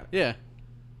play that? Yeah.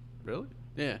 Really?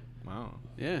 Yeah. Wow.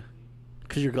 Yeah.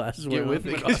 Because your glasses were Get on. with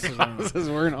it. Glasses aren't on. Glasses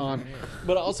weren't on.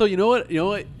 But also, you know what?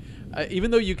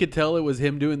 Even though you could tell it was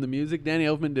him doing the music, Danny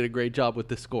Elfman did a great job with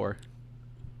the score.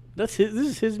 This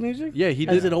is his music. Yeah, he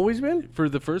Has did. it always been? For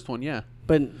the first one, yeah.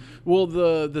 But Well,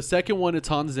 the second one, it's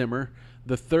Hans Zimmer.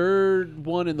 The third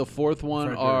one and the fourth one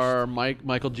Fred are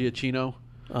Michael Giacchino.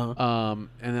 uh,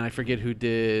 And then I forget who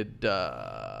did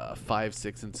 5,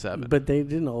 6, and 7. but they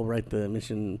didn't all write the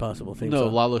Mission Impossible theme no,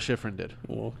 song. Lalo Schifrin did.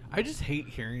 Well, I just hate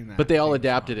hearing that. But they all theme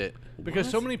adapted song. it. Because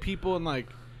so many people in like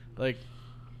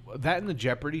that in the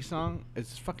Jeopardy song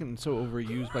is fucking so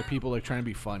overused by people like trying to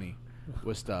be funny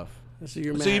with stuff. so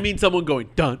you're mad. So you mean someone going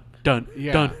dun dun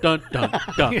Yeah. dun dun dun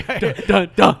dun Yeah. dun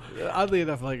dun dun. Oddly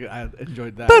enough, like I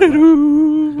enjoyed that.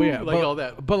 But yeah, like all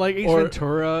that. But like Ace Or-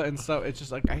 Ventura and stuff, it's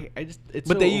just like I just it's.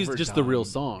 But so they used just the real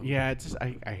overdone. song. Yeah, it's just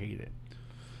I hate it.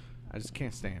 I just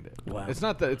can't stand it. Wow. It's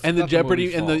not that. It's And the not Jeopardy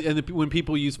movie's and fault. the when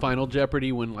people use Final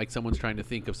Jeopardy when like someone's trying to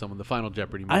think of someone, the Final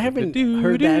Jeopardy. I music, haven't the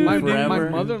heard that in my forever.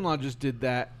 mother-in-law just did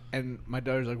that, and my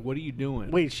daughter's like, "What are you doing?"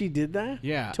 Wait, she did that?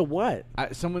 Yeah. To what?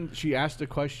 She asked a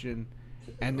question,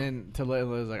 and then to Layla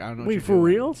was like, "I don't know." What Wait, you're for doing.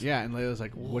 reals? Yeah, and Layla's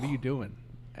like, "What are you doing?"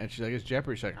 And she's like, "It's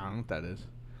Jeopardy." She's like, "I don't know what that is."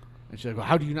 And she's like, "Well,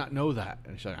 how do you not know that?"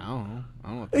 And she's like, "I don't know. I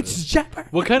don't know what that It's is." Jeopardy.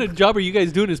 What kind of job are you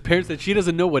guys doing as parents that she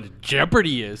doesn't know what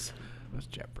Jeopardy is? That's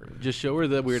Jeopardy. Just show her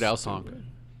the Weird Al song.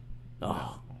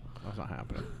 Oh. That's not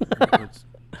happening.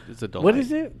 It's a delight. What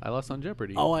is it? I lost on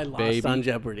Jeopardy. Oh, I lost Baby. on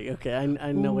Jeopardy. Okay,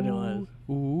 I know what it was.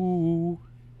 Ooh.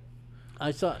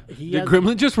 I saw he Did has,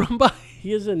 Gremlin just run by?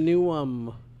 he has a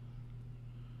new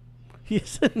he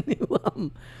has a new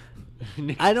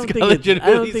I don't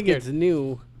think it's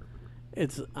new.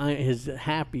 It's his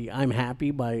Happy. I'm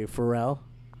Happy by Pharrell.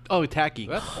 Oh, Tacky.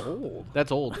 That's old.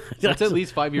 That's old. That's at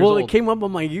least 5 years well, old. it came up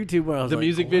on my YouTube where I was the like,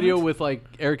 music what? video with like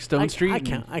Eric Stone Street. I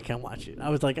can't watch it. I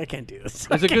was like, I can't do this.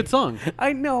 It's a good song.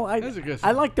 I know. That's a good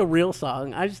I song. like the real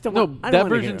song. I just don't. No, want, I that don't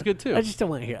wanna version's hear good it. too. I just don't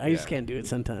want to hear. I just Yeah. can't do it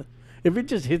sometimes. If it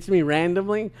just hits me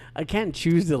randomly, I can't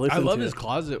choose to listen. I love to his it.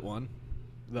 closet one.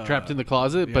 Trapped in the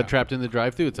closet, yeah. but trapped in the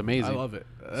drive-through. It's amazing. I love it.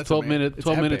 That's 12 amazing. minute It's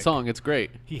 12-minute epic. song. It's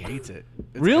great. He hates it.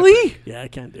 It's Really? epic. Yeah, I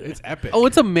can't do it. It's epic. Oh,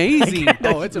 it's amazing.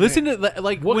 Oh, it's Listen to that.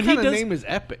 Like what when kind he of does name is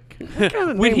epic? kind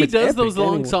of when name he is does epic those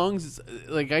long anyway? songs,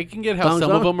 like I can get how Thong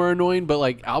some of song? them are annoying, but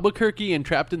like Albuquerque and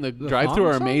Trapped in the Drive-Through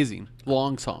thong are song? amazing.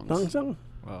 Long songs. Thong song.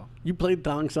 Well, You played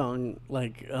Thong song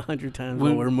like 100 times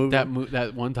When while we're moving.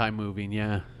 that one time moving,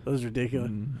 yeah. That was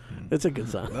ridiculous. It's a good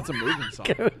song. that's a moving song.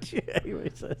 Anyway,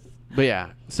 says. But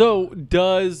yeah. So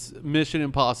does Mission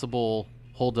Impossible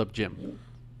hold up, Jim?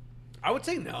 I would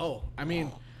say no. I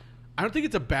mean, I don't think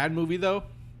it's a bad movie though,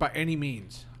 by any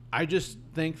means. I just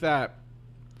think that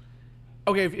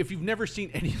okay, if you've never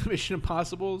seen any of Mission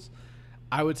Impossibles,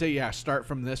 I would say yeah, start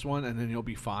from this one and then you'll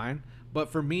be fine. But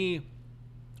for me,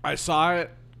 I saw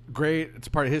it great. It's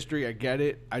a part of history. I get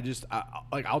it.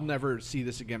 I'll never see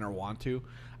this again or want to.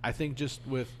 I think just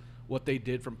with what they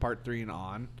did from part 3 and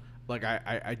on, like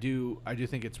I do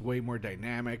think it's way more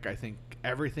dynamic. I think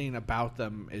everything about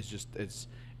them is just it's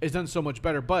done so much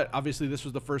better. But obviously this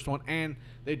was the first one, and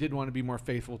they did want to be more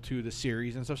faithful to the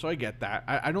series and stuff. So I get that.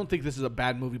 I don't think this is a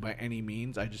bad movie by any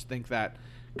means. I just think that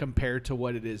compared to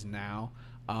what it is now.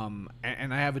 And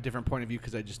I have a different point of view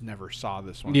because I just never saw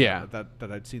this one. Yeah.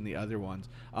 That I'd seen the other ones.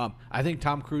 I think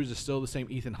Tom Cruise is still the same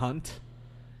Ethan Hunt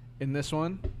in this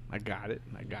one. I got it.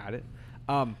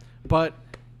 But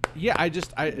yeah,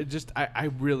 I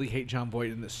really hate John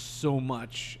Voight in this so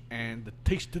much, and the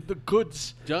taste of the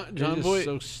goods. John is Voight,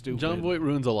 so stupid. John Voight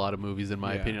ruins a lot of movies, in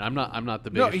my Yeah. opinion. I'm not the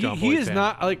No, biggest John he Voight is fan.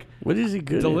 not like What is he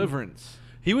good in? Deliverance.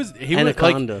 He was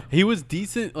Anaconda. like he was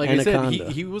decent. Like I said, Anaconda.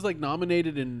 he was like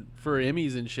nominated for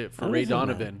Emmys and shit for Oh, Ray isn't that?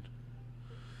 Donovan.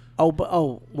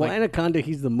 Well, Like- Anaconda,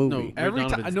 he's the movie. No, Ray Every time,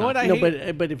 Donovan's you know what not. I No,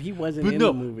 hate? but if he wasn't in no,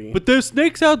 the movie, but there's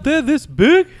snakes out there this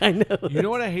big. I know. You know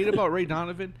what I hate about Ray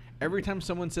Donovan? Every time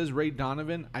someone says Ray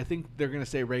Donovan, I think they're gonna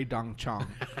say Ray Dong Chong.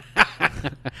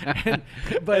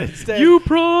 But instead, You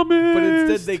promised. but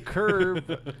instead they curve,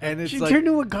 and it's She like turned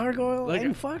into a gargoyle like-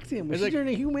 and fucked him. it's She like- turned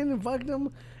a human and fucked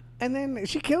him, and then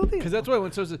she killed him. because that's why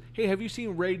when someone says, "Hey, have you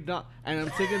seen Ray Don?" and I'm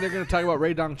thinking they're gonna talk about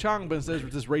Ray Dong Chong, but instead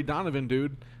it's this Ray Donovan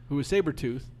dude who was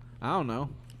Sabretooth. I don't know.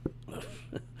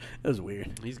 That was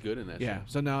weird. He's good in that. Yeah,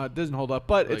 shit. so no, it doesn't hold up,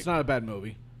 but it's Like- not a bad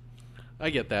movie. I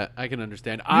get that. I can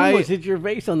understand. You almost hit your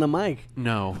face on the mic.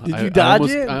 No. Did I- you dodge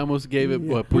I it? almost gave it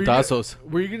Yeah. putazos.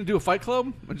 Were you gonna do a Fight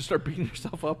Club and just start beating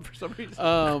yourself up for some reason?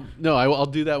 No, I'll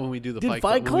do that when we do the Did Fight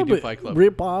Fight Club. When Club, we do Fight Club.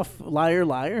 rip off Liar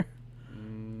Liar?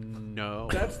 No.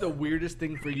 That's the weirdest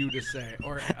thing for you to say,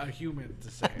 or a human to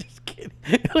say. Just kidding.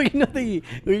 Oh, you know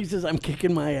where he says, "I'm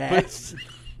kicking my ass."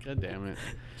 God damn it.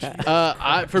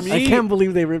 For me, I can't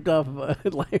believe they ripped off Liar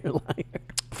Liar.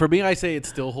 For me, I say it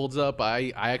still holds up.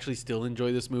 I actually still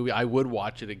enjoy this movie. I would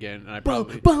watch it again, and I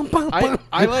probably.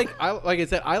 I like I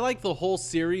said, I like the whole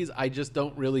series. I just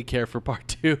don't really care for part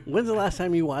 2. When's the last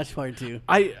time you watched part 2?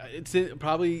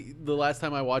 Probably the last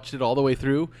time I watched it all the way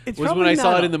through was when probably I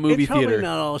saw not it in the all- movie it's probably theater.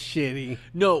 not all shitty.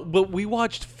 No, but we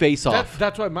watched Face Off.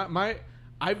 That's why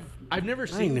I've never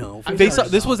seen. know. I've Face never-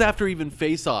 Off. This was after even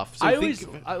Face Off. So I think,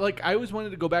 always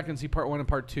wanted to go back and see part 1 and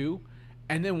part 2,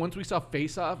 and then once we saw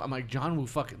Face Off, I'm like, John Woo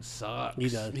fucking sucks. He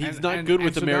does. He's not good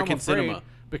with so now I'm American afraid cinema.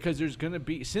 because there's gonna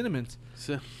be cinnamons.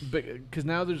 so- Because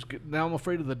now I'm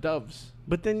afraid of the doves.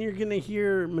 But then you're gonna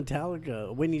hear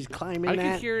Metallica when he's climbing I can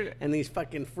that, hear it. and he's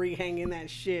fucking free hanging that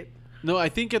shit. no, I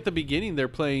think at the beginning they're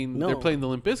playing No. the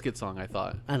Limp Bizkit song. I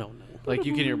thought. I don't know. Like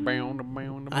you can hear bound,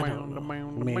 bound, I don't know.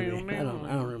 bound, Maybe. bound,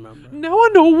 I don't remember. Now I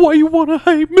know why you wanna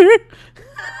hate me.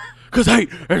 Cause hate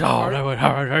is all I would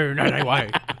have anyway.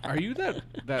 Are you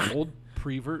that old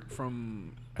prevert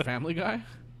from Family Guy?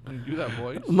 When you do that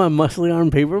voice? My muscly arm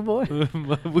paper boy.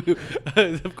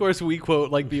 Of course, we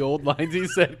quote like the old lines he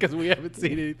said because we haven't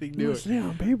seen anything new. Muscly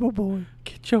arm paper boy.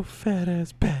 Get your fat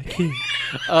ass back here.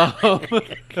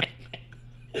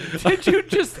 Did you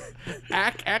just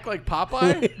act like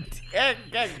Popeye?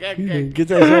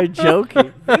 Because I started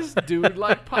joking. This dude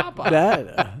like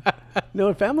Popeye.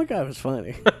 No, Family Guy was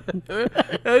funny.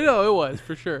 I know it was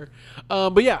for sure.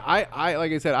 But yeah, I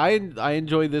like I said, I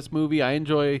enjoy this movie. I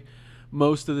enjoy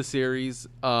most of the series.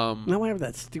 Now I have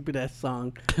that stupid ass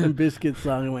song and Biscuit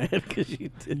song in my head because you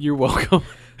did. You're welcome.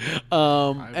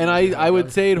 And I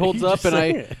would say it holds You up, just and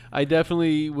sang it. I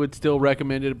definitely would still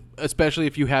recommend it, especially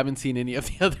if you haven't seen any of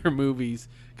the other movies,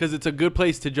 because it's a good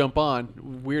place to jump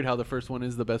on. Weird how the first one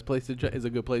is the best place is a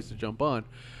good place to jump on.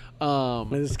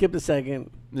 Let's skip a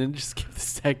second. Then just skip the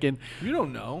second. You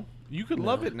don't know. You could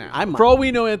love it now. I'm For all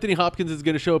we know, Anthony Hopkins is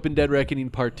going to show up in Dead Reckoning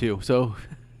Part 2, so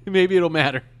maybe it'll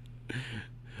matter.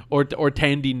 Or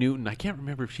Tandy Newton. I can't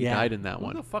remember if she Yeah. died in that Who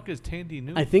one. the fuck is Tandy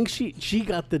Newton? I think she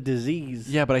got the disease.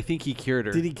 Yeah, but I think he cured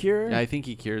her. Did he cure her? Yeah, I think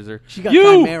he cures her. She got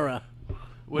You! Chimera.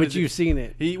 What But is you've it? seen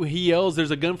it. He yells.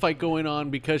 There's a gunfight going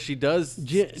on because she does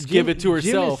Jim- give it to Jim has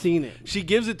herself. seen it. She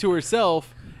gives it to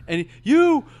herself, and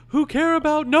you who care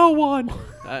about no one.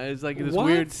 It's like this What?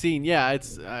 weird scene. Yeah,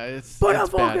 it's But it's I'm bad.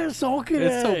 fucking soaking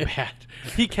It's so it. bad.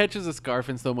 He catches a scarf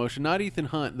in slow motion. Not Ethan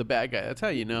Hunt, the bad guy. That's how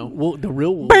you know. Well, the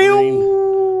real Wolverine.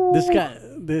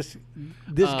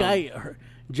 This guy,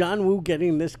 John Woo,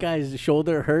 getting this guy's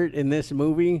shoulder hurt in this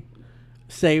movie,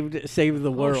 saved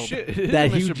the world. Oh, shit. It is That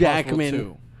in Hugh Mission Jackman.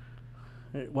 Impossible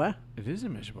 2. What? It is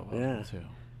in Mission Impossible Yeah. 2.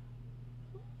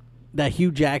 That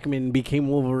Hugh Jackman became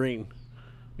Wolverine.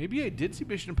 Maybe I did see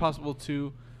Mission Impossible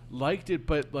 2, liked it,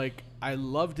 but like I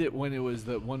loved it when it was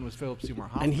the one with Philip Seymour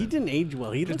Hoffman. And he didn't age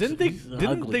well. He looks, Didn't they he's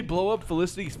didn't ugly. they blow up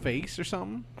Felicity's face or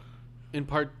something? In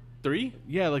part 3?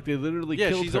 Yeah, like they literally Yeah,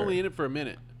 killed she's her. only in it for a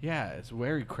minute. Yeah, it's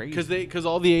very crazy. Because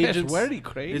all the It's agents very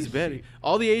crazy. It's very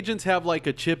all the agents have like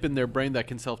a chip in their brain that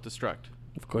can self-destruct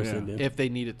Of course Yeah. they did. if they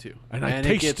needed to. And I it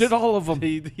tasted all of 'em.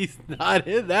 He's not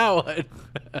in that one.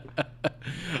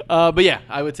 But yeah,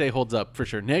 I would say holds up for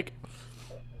sure. Nick,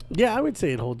 Yeah, I would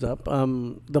say it holds up.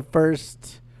 The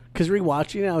first, because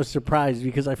rewatching it, I was surprised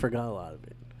because I forgot a lot of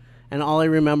it, and all I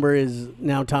remember is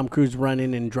now Tom Cruise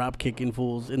running and drop kicking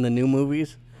fools in the new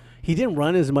movies. He didn't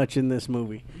run as much in this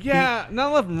movie. Yeah,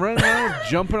 not let him running around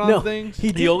jumping on No, things. he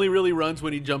he did. only really runs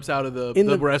when he jumps out of the In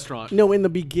restaurant. No, in the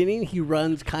beginning he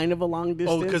runs kind of a long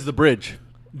distance. Oh, because the bridge.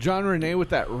 John Rene with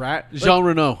that rat. Jean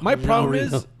Reno. My problem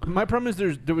Reno.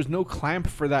 is there was no clamp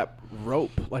for that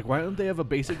rope. Like, why don't they have a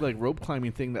basic like rope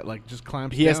climbing thing that like just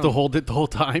clamps? He has to down? hold it the whole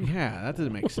time Yeah, that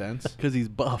doesn't make sense. because he's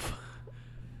buff.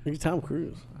 He's Tom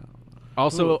Cruise.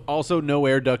 Also, no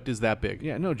air duct is that big.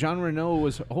 Yeah, no, John Reno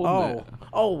was holding it.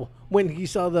 Oh, when he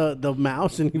saw the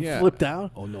mouse and he Yeah. flipped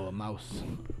out. Oh no, a mouse!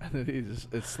 And then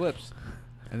it slips,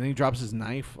 and then he drops his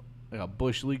knife like a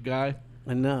bush league guy.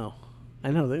 I know. They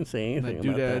didn't say And anything that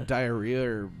dude about had that. diarrhea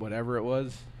or whatever it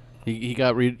was. He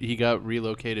got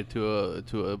relocated to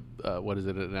a what is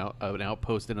it an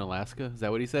outpost in Alaska? Is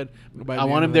that what he said? By I the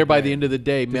want end him of there the by day. the end of the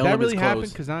day. Did Mail that him really his happen?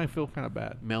 clothes. Because now I feel kind of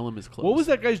bad. Mail him his clothes. What was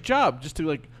that guy's job? Just to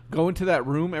like go into that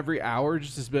room every hour,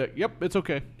 just to be like, "Yep, it's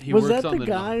okay." He Was works that on the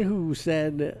guy who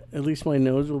said, "At least my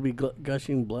nose will be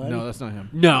gushing blood"? No, that's not him.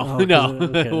 No, Oh, no,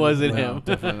 okay. it wasn't No, him.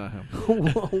 definitely not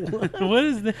him. What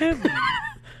is that?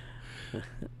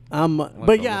 But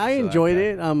the yeah, I looks of that enjoyed guy.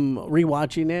 it.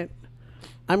 Rewatching it.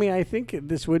 I mean, I think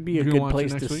this would be a You gonna good watch it place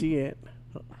to next week? see it.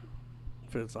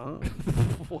 If it's on.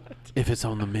 If it's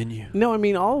on the menu. No, I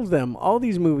mean all of them. All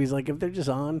these movies, like if they're just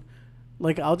on,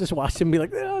 like I'll just watch them and be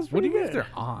like, "Yeah, that's What do pretty you mean if good." they're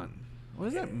on? What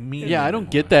does that mean? Yeah, I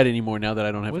don't get that anymore now that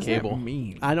I don't have What does cable. that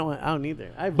mean? I don't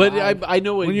either. But I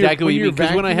know exactly what you mean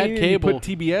because when I had vacuuming and cable you put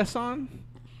TBS on.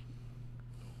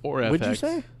 or FX. What'd you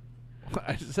say?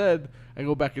 I said I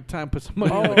go back in time, put some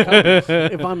money Oh, on the copies.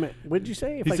 if I'm, what'd you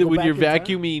say? If He I said go when back you're in time?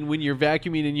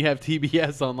 vacuuming and you have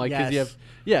TBS on, like, because you Yes. have,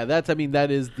 yeah, that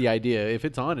is the idea. If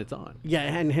it's on, it's on. Yeah,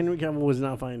 and Henry Cavill was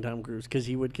not fighting Tom Cruise because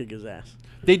he would kick his ass.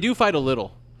 They do fight a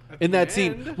little in that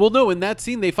scene. end. Well, no, in that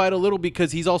scene they fight a little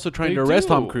because he's also trying They to arrest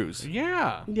do. Tom Cruise.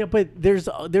 Yeah. Yeah, but there's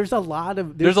a lot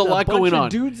of There's a lot bunch going of on.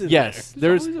 Dudes in Yes,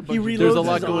 there. there's always a He bunch of reloads there's a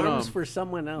lot his going arms on. for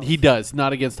someone else. He does,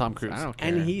 not against Tom Cruise. I don't care.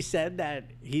 And he said that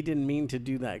he didn't mean to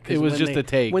do that. 'cause It was when just they- a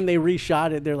take. When they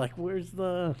reshot it, they're like, "Where's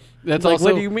the?" That's like, also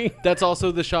what do you mean? That's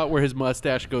also the shot where his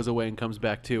mustache goes away and comes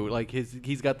back too. Like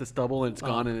he's got the stubble and it's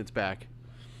gone and it's back.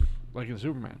 Like in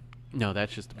Superman. No,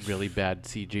 that's just really bad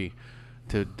CG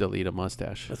to delete a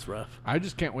mustache. That's rough. I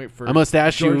just can't wait for I must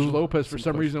ask George you Lopez for some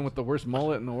some questions. reason with the worst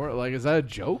mullet in the world. Like, is that a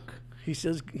joke? He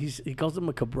says he calls him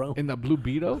a cabron. In the Blue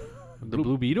Beetle? The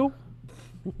Blue Beetle?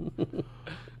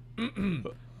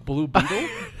 Blue Beetle?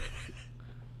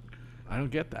 I don't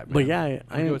get that, man. But yeah,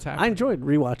 I don't get what's I happening. enjoyed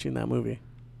rewatching that movie,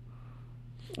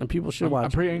 and people should I'm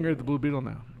watch pretty angry at the Blue Beetle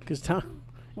now. because Tom.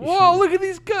 Whoa, look at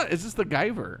these guns. Is this the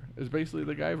Guyver? It's basically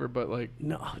the Guyver, but like,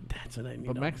 No, that's what I need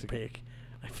But to Mexican. pick.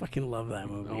 I fucking love that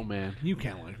movie. Oh man. you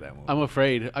can't like that movie. I'm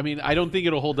afraid. I mean, I don't think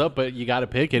it'll hold up, but you got to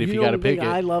pick it if you got to don't think pick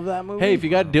it. I love that movie. Hey, if you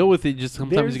got to deal with it, just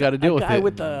sometimes There's you got to deal a with guy it.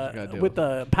 with gotta the deal with with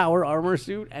the power armor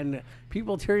suit and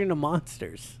people turning into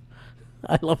monsters.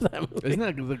 I love that movie. Isn't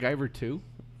that the Guyver 2?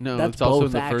 no, That's it's also both,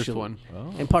 in the first actually. one.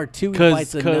 In part 2, he Cause-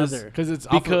 fights cause- another. Because it's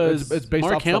Because it's based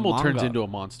Mark off the Hamill turns manga. into a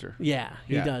monster. Yeah,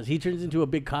 he Yeah. does. He turns into a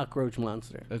big cockroach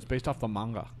monster. It's based off the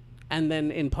manga. And then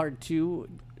in part 2,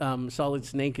 Solid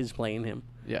Snake is playing him.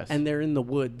 Yes. And they're in the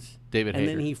woods. David And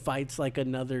then Hayter. he fights like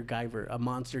another Guyver. A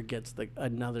monster gets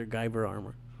another Guyver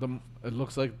armor. It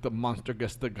looks like the monster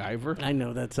gets the Guyver. I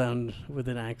know that sound with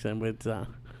an accent, but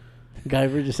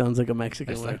Guyver just sounds like a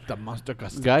Mexican It's word. like the monster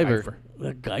gets the Guyver.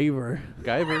 The Guyver.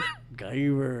 Guyver.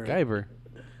 Guyver. Guyver.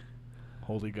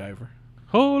 Holy Guyver.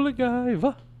 Holy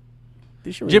Guyver.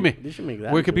 They should Jimmy, they should make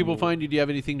that where into can a people movie. find you? Do you have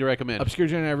anything to recommend? Obscure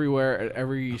Gen everywhere, at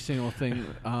every single thing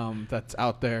that's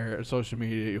out there, social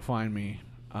media, you'll find me.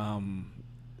 And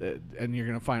you're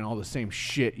going to find all the same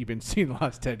shit you've been seeing the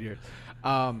last 10 years.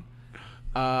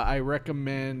 I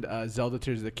recommend Zelda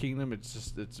Tears of the Kingdom.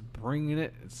 It's bringing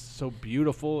it. It's so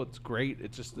beautiful. It's great.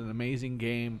 It's just an amazing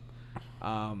game.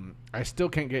 I still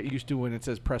can't get used to when it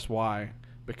says press Y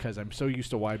because I'm so used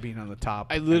to Y being on the top.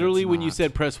 I and literally, it's when you not.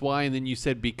 said press Y and then you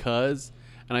said because,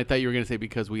 and I thought you were going to say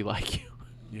because we like you.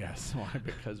 Yes, why?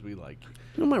 Because we like you.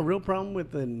 You know my real problem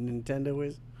with the Nintendo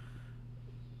is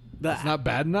It's not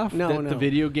bad enough? No, That no. the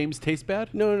video games taste bad?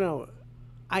 No.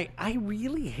 I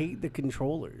really hate the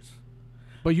controllers.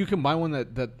 But you can buy one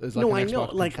that is like No, an I Xbox know.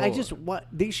 Like I controller. just what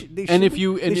they should. They And if shouldn't-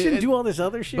 you- they and- shouldn't and- do all this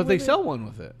other shit. But they with it. sell one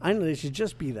with it. I know they should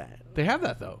just be that. They have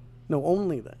that though. No,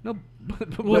 only that. No,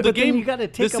 but, Well, But the then game- you got to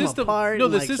take the them system- apart. no,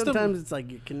 and, the like, system- Sometimes it's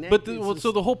like you connect. But it's so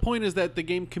just- the whole point is that the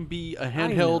game can be a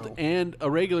handheld know. and a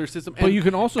regular system. but and, you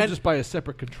can also and, just buy a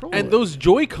separate controller. and those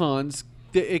Joy-Cons.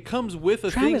 It comes with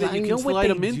a thing Travis, that I you know can what slide they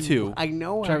them do. into. I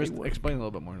know. Travis, how they work. explain a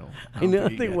little bit more. No, I know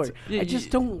think he they gets work. it. Yeah, I just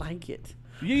you- don't like it.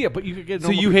 Yeah, but you could get. a So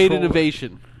normal you hate controller.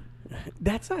 innovation.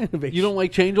 That's not innovation. You don't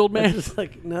like change, old man? That's just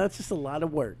like no. That's just a lot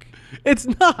of work. It's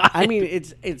not. I mean,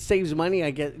 it saves money.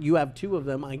 I get you have 2 of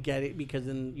them. I get it because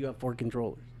then you have 4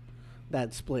 controllers.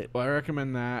 That split. Well, I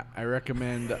recommend that. I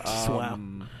recommend. Wow.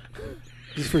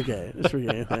 Just forget it. Just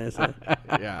forget it. That's it.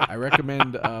 Yeah, I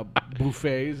recommend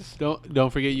buffets. Don't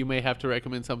forget, you may have to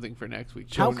recommend something for next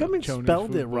week. How come it Chonin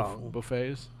spelled food it wrong?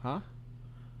 Buffets, huh?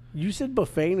 You said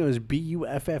buffet and it was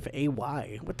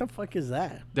Buffay. What the fuck is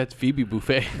that? That's Phoebe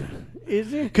Buffet.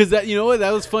 Is it? Because that, you know what,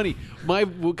 that was funny.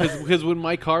 Because when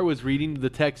my car was reading the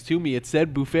text to me, it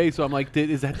said buffet. So I'm like,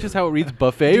 is that just how it reads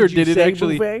buffet, or you did it say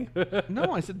actually? buffet?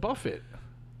 No, I said Buffett.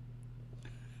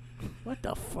 What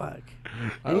the fuck? I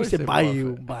And you always said say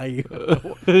Bayou.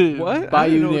 What?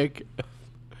 Bayou Nick.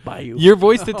 Bayou. Your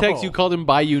voice to text, No. you called him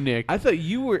Bayou Nick. I thought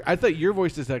your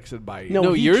voice is texted by you. No.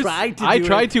 No, he yours. tried to I do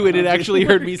tried it. to, and it It actually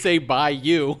didn't heard work. me say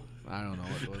Bayou. I don't know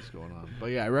what's going on, but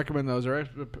yeah, I recommend those. Or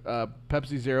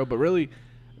Pepsi Zero, but really,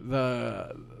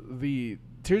 the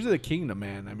Tears of the Kingdom,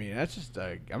 man. I mean, that's just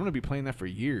I'm gonna be playing that for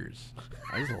years.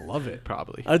 I just love it.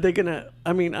 Probably. Are they gonna?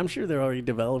 I mean, I'm sure they're already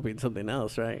developing something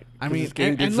else, right? I 'Cause mean, this game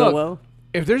and did look, so well.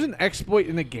 if there's an exploit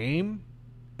in the game,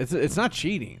 it's not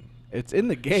cheating. It's in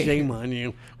the game. Shame on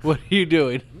you. What are you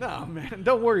doing? No, man,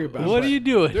 don't worry about it. What are you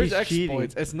doing? There's He's cheating.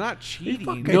 exploits. It's not cheating.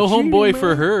 fucking- No cheating, homeboy man.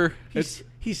 for her.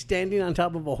 He's standing on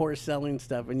top of a horse selling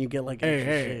stuff, and you get like Hey,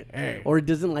 extra hey, shit, hey. or it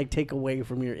doesn't like take away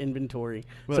from your inventory.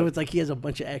 So Look. it's like he has a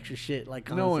bunch of extra shit, like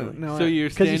No one, constantly. no. So you're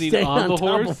 'Cause he's standing on the top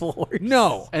horse, of a horse.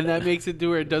 no. and that makes it to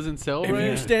where it doesn't sell, If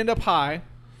right? you stand up high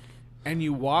and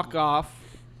you walk off,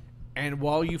 and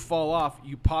while you fall off,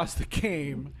 you pause the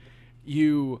game,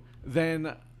 you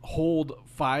then hold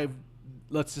 5,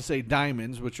 let's just say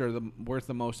diamonds, which are worth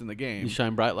the most in the game, You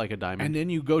shine bright like a diamond. and then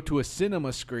you go to a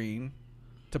cinema screen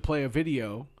to play a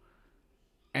video,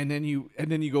 and then you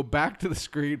go back to the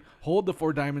screen, hold the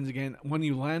 4 diamonds again. When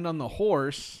you land on the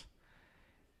horse,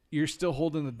 you're still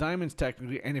holding the diamonds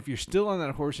technically, and if you're still on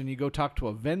that horse and you go talk to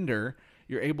a vendor,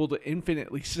 you're able to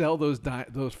infinitely sell those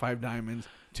 5 diamonds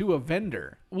to a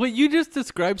vendor. What you just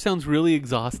described sounds really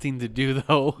exhausting to do,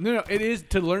 though. No, it is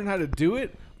to learn how to do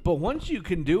it, but once you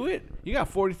can do it, you got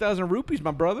 40,000 rupees,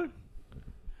 my brother.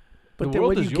 But The then world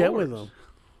what do is you get with yours. them?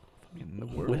 In the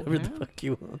world, Whatever the man. fuck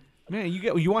you want. Man,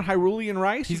 you want Hyrulean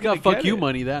rice? He's You got gotta fuck get you it.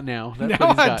 money that now. That's Now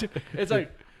what he's I got. do. It's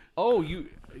like, oh,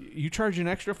 you charge an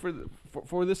extra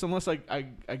for this unless I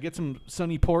get some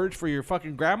sunny porridge for your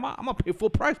fucking grandma. I'm gonna pay full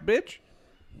price, bitch.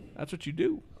 That's what you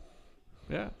do.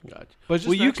 Yeah, Gotcha. but it's just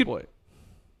Well, an you could- exploit.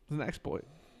 It's an exploit.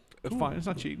 It's fine. It's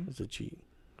not cheating. It's a cheat.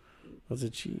 It's a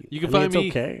cheat. You can I mean, find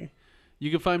it's me- okay.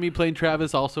 You can find me playing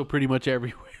Travis also pretty much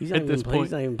everywhere He's not, at this he's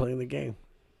point. not even playing the game.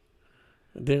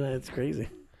 Then it's crazy.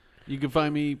 You can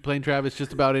find me playing Travis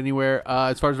just about anywhere.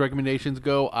 As far as recommendations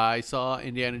go, I saw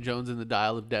Indiana Jones and the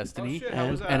Dial of Destiny, shit, how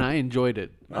was that? and I enjoyed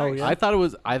it. Oh, yeah? I thought it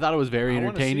was very I wanna see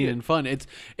entertaining it. and fun. It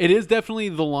is definitely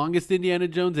the longest Indiana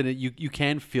Jones, and you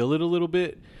can feel it a little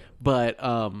bit. But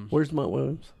Where's Mutt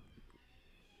Williams?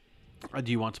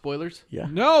 do you want spoilers? Yeah.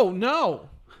 No.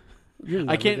 You're I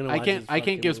never can't. gonna I watch can't. this I can't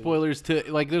fucking give movie. spoilers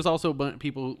to like. There's also a bunch of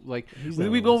people like He's we,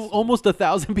 not we've listening. almost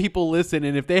 1,000 people listen,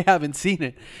 and if they haven't seen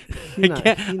it, He I not-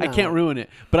 can't. he I can't not. ruin it.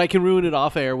 But I can ruin it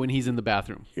off air when he's in the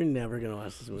bathroom. You're never gonna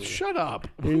watch this movie. Shut up.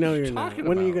 You know What are you're you not. talking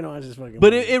When are you about? gonna watch this fucking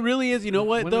But movie? it really is. You know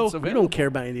what When though? it's You available. don't care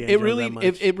about Indiana It Jones really. that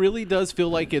much. It really does feel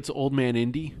like it's old man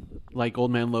indie, like old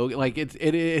man Logan. Like it's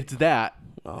that.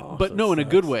 Oh, But so no, it in a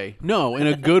good sucks. way. No, in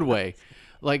a good way.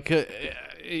 Like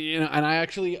and I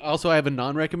actually also have a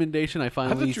non-recommendation. I I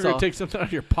finally thought you were saw. gonna take something out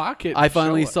of your pocket. I and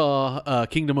finally show it. saw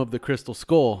Kingdom of the Crystal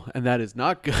Skull, and that is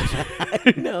not good.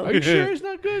 No, Are you sure it's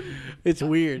not good? it's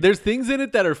weird. There's things in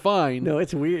it that are fine. No,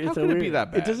 it's weird. How It's a could it be weird-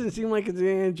 that bad? It doesn't seem like it's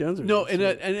Indiana Jones. or No, something.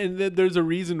 and there's a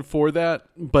reason for that,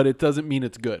 but it doesn't mean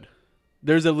it's good.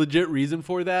 There's a legit reason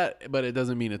for that, but it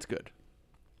doesn't mean it's good.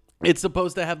 It's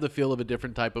supposed to have the feel of a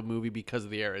different type of movie because of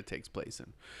the era it takes place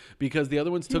in. Because the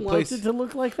other ones He took wants place it to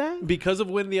look like that. because of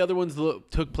when the other ones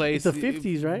took place. It's the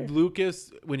 50s, right?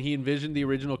 Lucas, when he envisioned the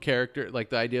original character, like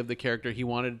the idea of the character, he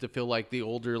wanted it to feel like the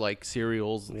older like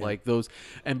serials, like those.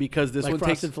 And because this Like one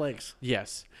Frosted takes Flakes.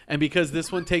 yes, and because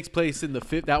this one takes place in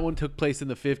that one took place in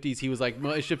the 50s, he was like,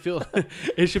 well, it should feel,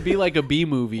 it should be like a B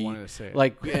movie, wanted to say it.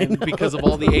 like, and because of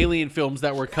all the alien films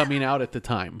that were coming out at the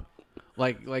time.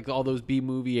 Like all those B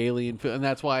movie alien and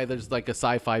that's why there's like a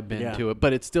sci-fi bend Yeah. to it,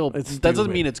 but it's still It's that doesn't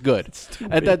stupid. mean it's good.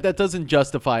 That doesn't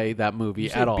justify that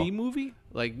movie at all. B movie?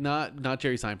 Like not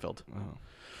Jerry Seinfeld.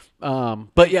 Oh.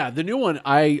 But yeah, the new one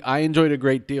I enjoyed a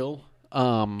great deal.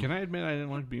 Can I admit I didn't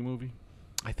like B movie?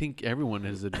 I think everyone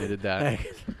has admitted that. Hey,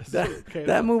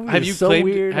 that movie Have is you so claimed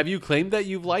weird. Have you claimed that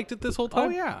you've liked it this whole Oh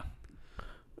time? yeah.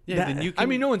 Yeah, That- then you can, I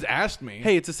mean, no one's asked me.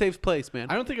 hey, it's a safe place,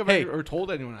 man. I don't think I've Hey. ever told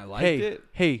anyone I liked hey, it.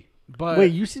 hey, But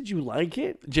Wait, you said you like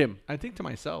it? Jim. I think to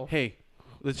myself, Hey,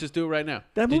 let's just do it right now.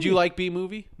 That Did you movie- like B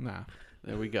movie? nah.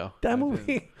 There we go. That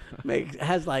movie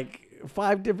has like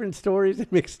 5 different stories.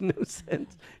 It makes no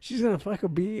sense. She's gonna fuck a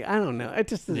bee. I don't know. It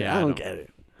just doesn't. Yeah, I I don't don't- get it.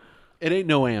 It ain't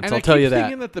no ants. And I'll I tell keep you that.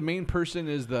 thinking that the main person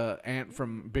is the ant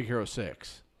from Big Hero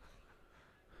 6.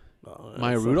 Oh,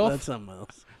 Maya that's Rudolph? That's something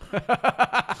else.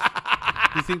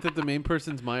 You think that the main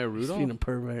person's Maya She's Rudolph? being a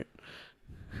pervert.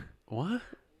 What?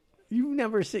 You've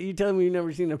never seen. You tell me you've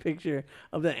never seen a picture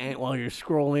of the ant while you're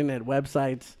scrolling at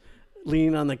websites,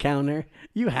 leaning on the counter.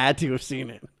 You had to have seen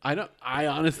it. I don't. I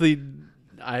honestly,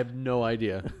 I have no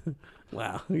idea.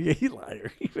 Wow, you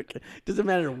liar. Doesn't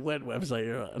matter what website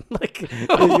you're on. Like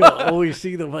you'll always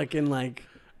see the fucking like.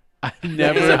 I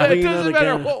never. Leaning on the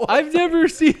counter. I've never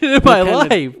seen it in my What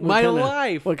kind life. of- My what kind of-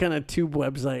 life. What kind of tube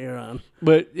website you're on?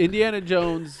 But Indiana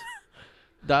Jones,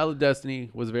 Dial of Destiny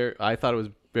was very. I thought it was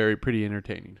very pretty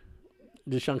entertaining.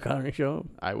 Did Sean Connery show up?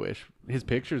 I wish his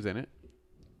pictures in it.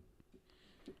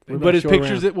 What about But his Short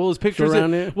pictures, Round? his pictures. Short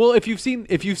Round it? Well, if you've seen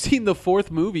the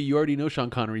fourth movie, you already know Sean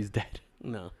Connery's dead.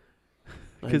 No.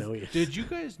 I 'Cause- know he is. Did you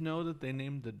guys know that they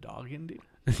named the dog Indy?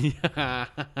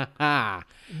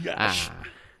 Yes.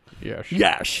 Yes.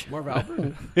 Yash. Marv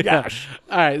Albert? Yash.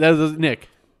 All right, that was Nick.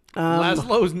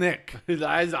 Laszlo's Nick. His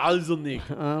eyes are Nick.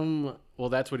 Um, Well,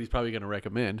 that's what he's probably going to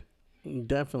recommend.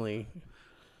 definitely.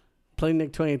 Play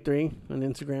Nick23 on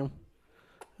Instagram.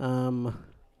 I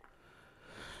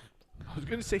was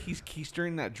going to say he's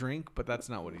keistering that drink, but that's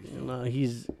not what he's doing. No,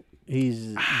 he's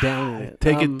down in it.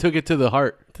 Took it to the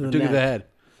heart. to the took it to the neck. head.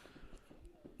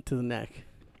 To the neck.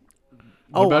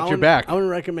 What about your back? I want to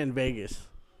recommend Vegas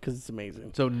because it's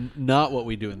amazing. So not what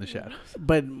we do in the shadows.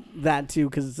 But that too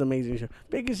because it's an amazing show.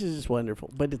 Vegas is just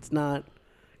wonderful, but it's not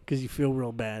because you feel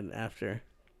real bad after.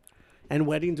 And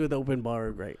weddings with open bar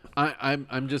are great.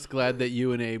 I'm just glad that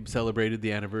you and Abe celebrated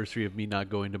the anniversary of me not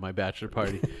going to my bachelor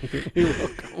party. You're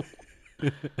welcome.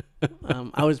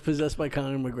 I was possessed by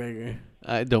Conor McGregor.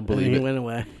 I don't And believe he it. went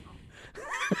away.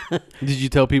 Did you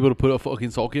tell people to put a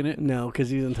fucking sulk in it? No, because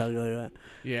he doesn't talk like that.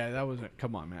 Yeah, that wasn't.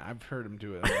 Come on, man. I've heard him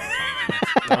do it a lot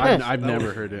of times. I've That never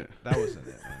was- heard it. That wasn't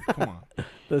it, man. Come on.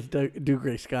 That's Duke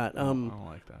Ray Scott. I don't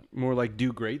like that. More like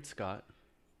do great, Scott.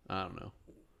 I don't know.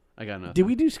 I got nothing. Did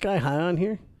we do Sky High on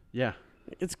here? Yeah.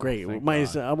 It's great. Thank My God.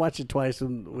 son, I watched it twice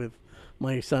with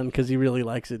my son because he really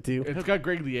likes it too. It's got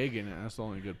Greg the Egg in it. That's the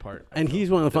only good part. And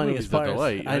he's one of the That funniest movie's a parts.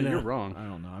 delight. I know. You're wrong. I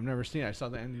don't know. I've never seen it. I saw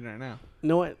the ending right now. You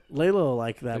know what? Layla will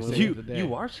like that They movie. say- You the day.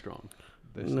 you are strong.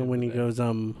 They You saved know, when the he day. goes,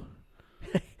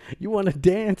 you want to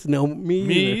dance? No, me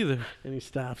Me either. either. And he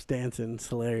stops dancing. It's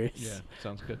hilarious. Yeah,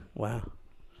 sounds good. Wow.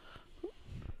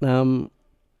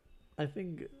 I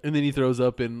think And then he throws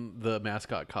up in the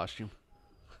mascot costume.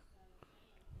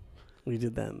 we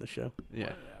did that in the show.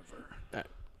 Yeah.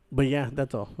 But yeah,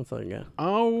 that's all. That's all I got.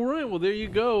 All right. Well, there you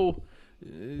go.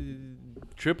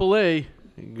 AAA,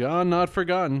 gone not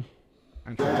forgotten.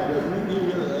 And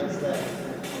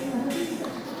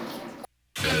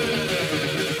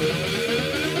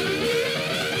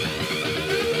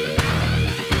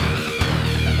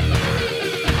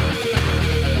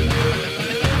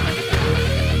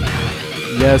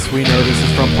Yes, we know this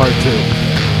is from part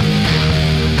 2.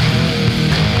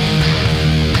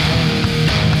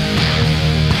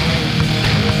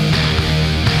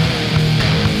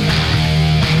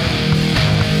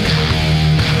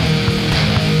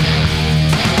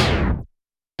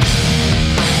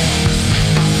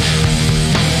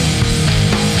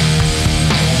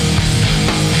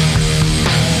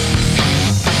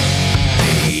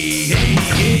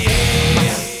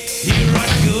 Here I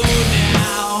go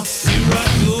now. Here I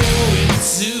go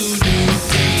into new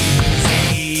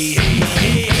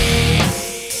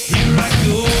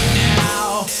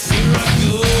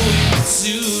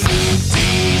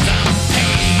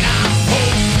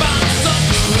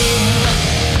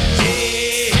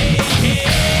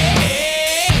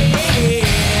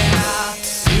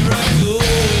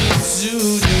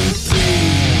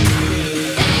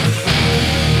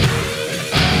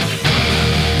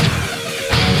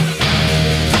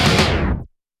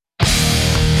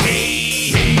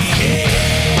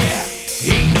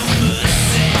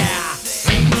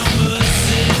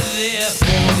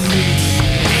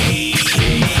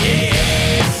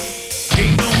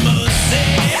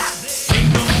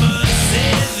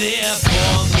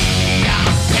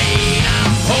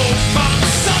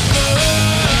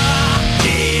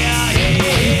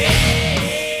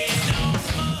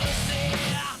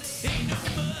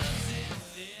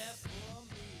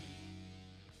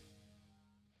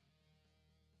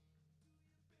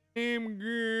I'm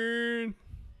good.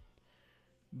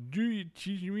 Do you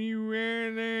teach me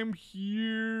when I'm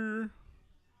here?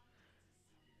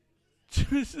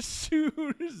 Just as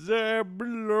soon as I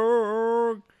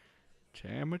belong.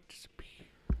 Time to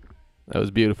speak. That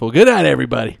was beautiful. Good night,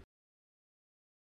 everybody.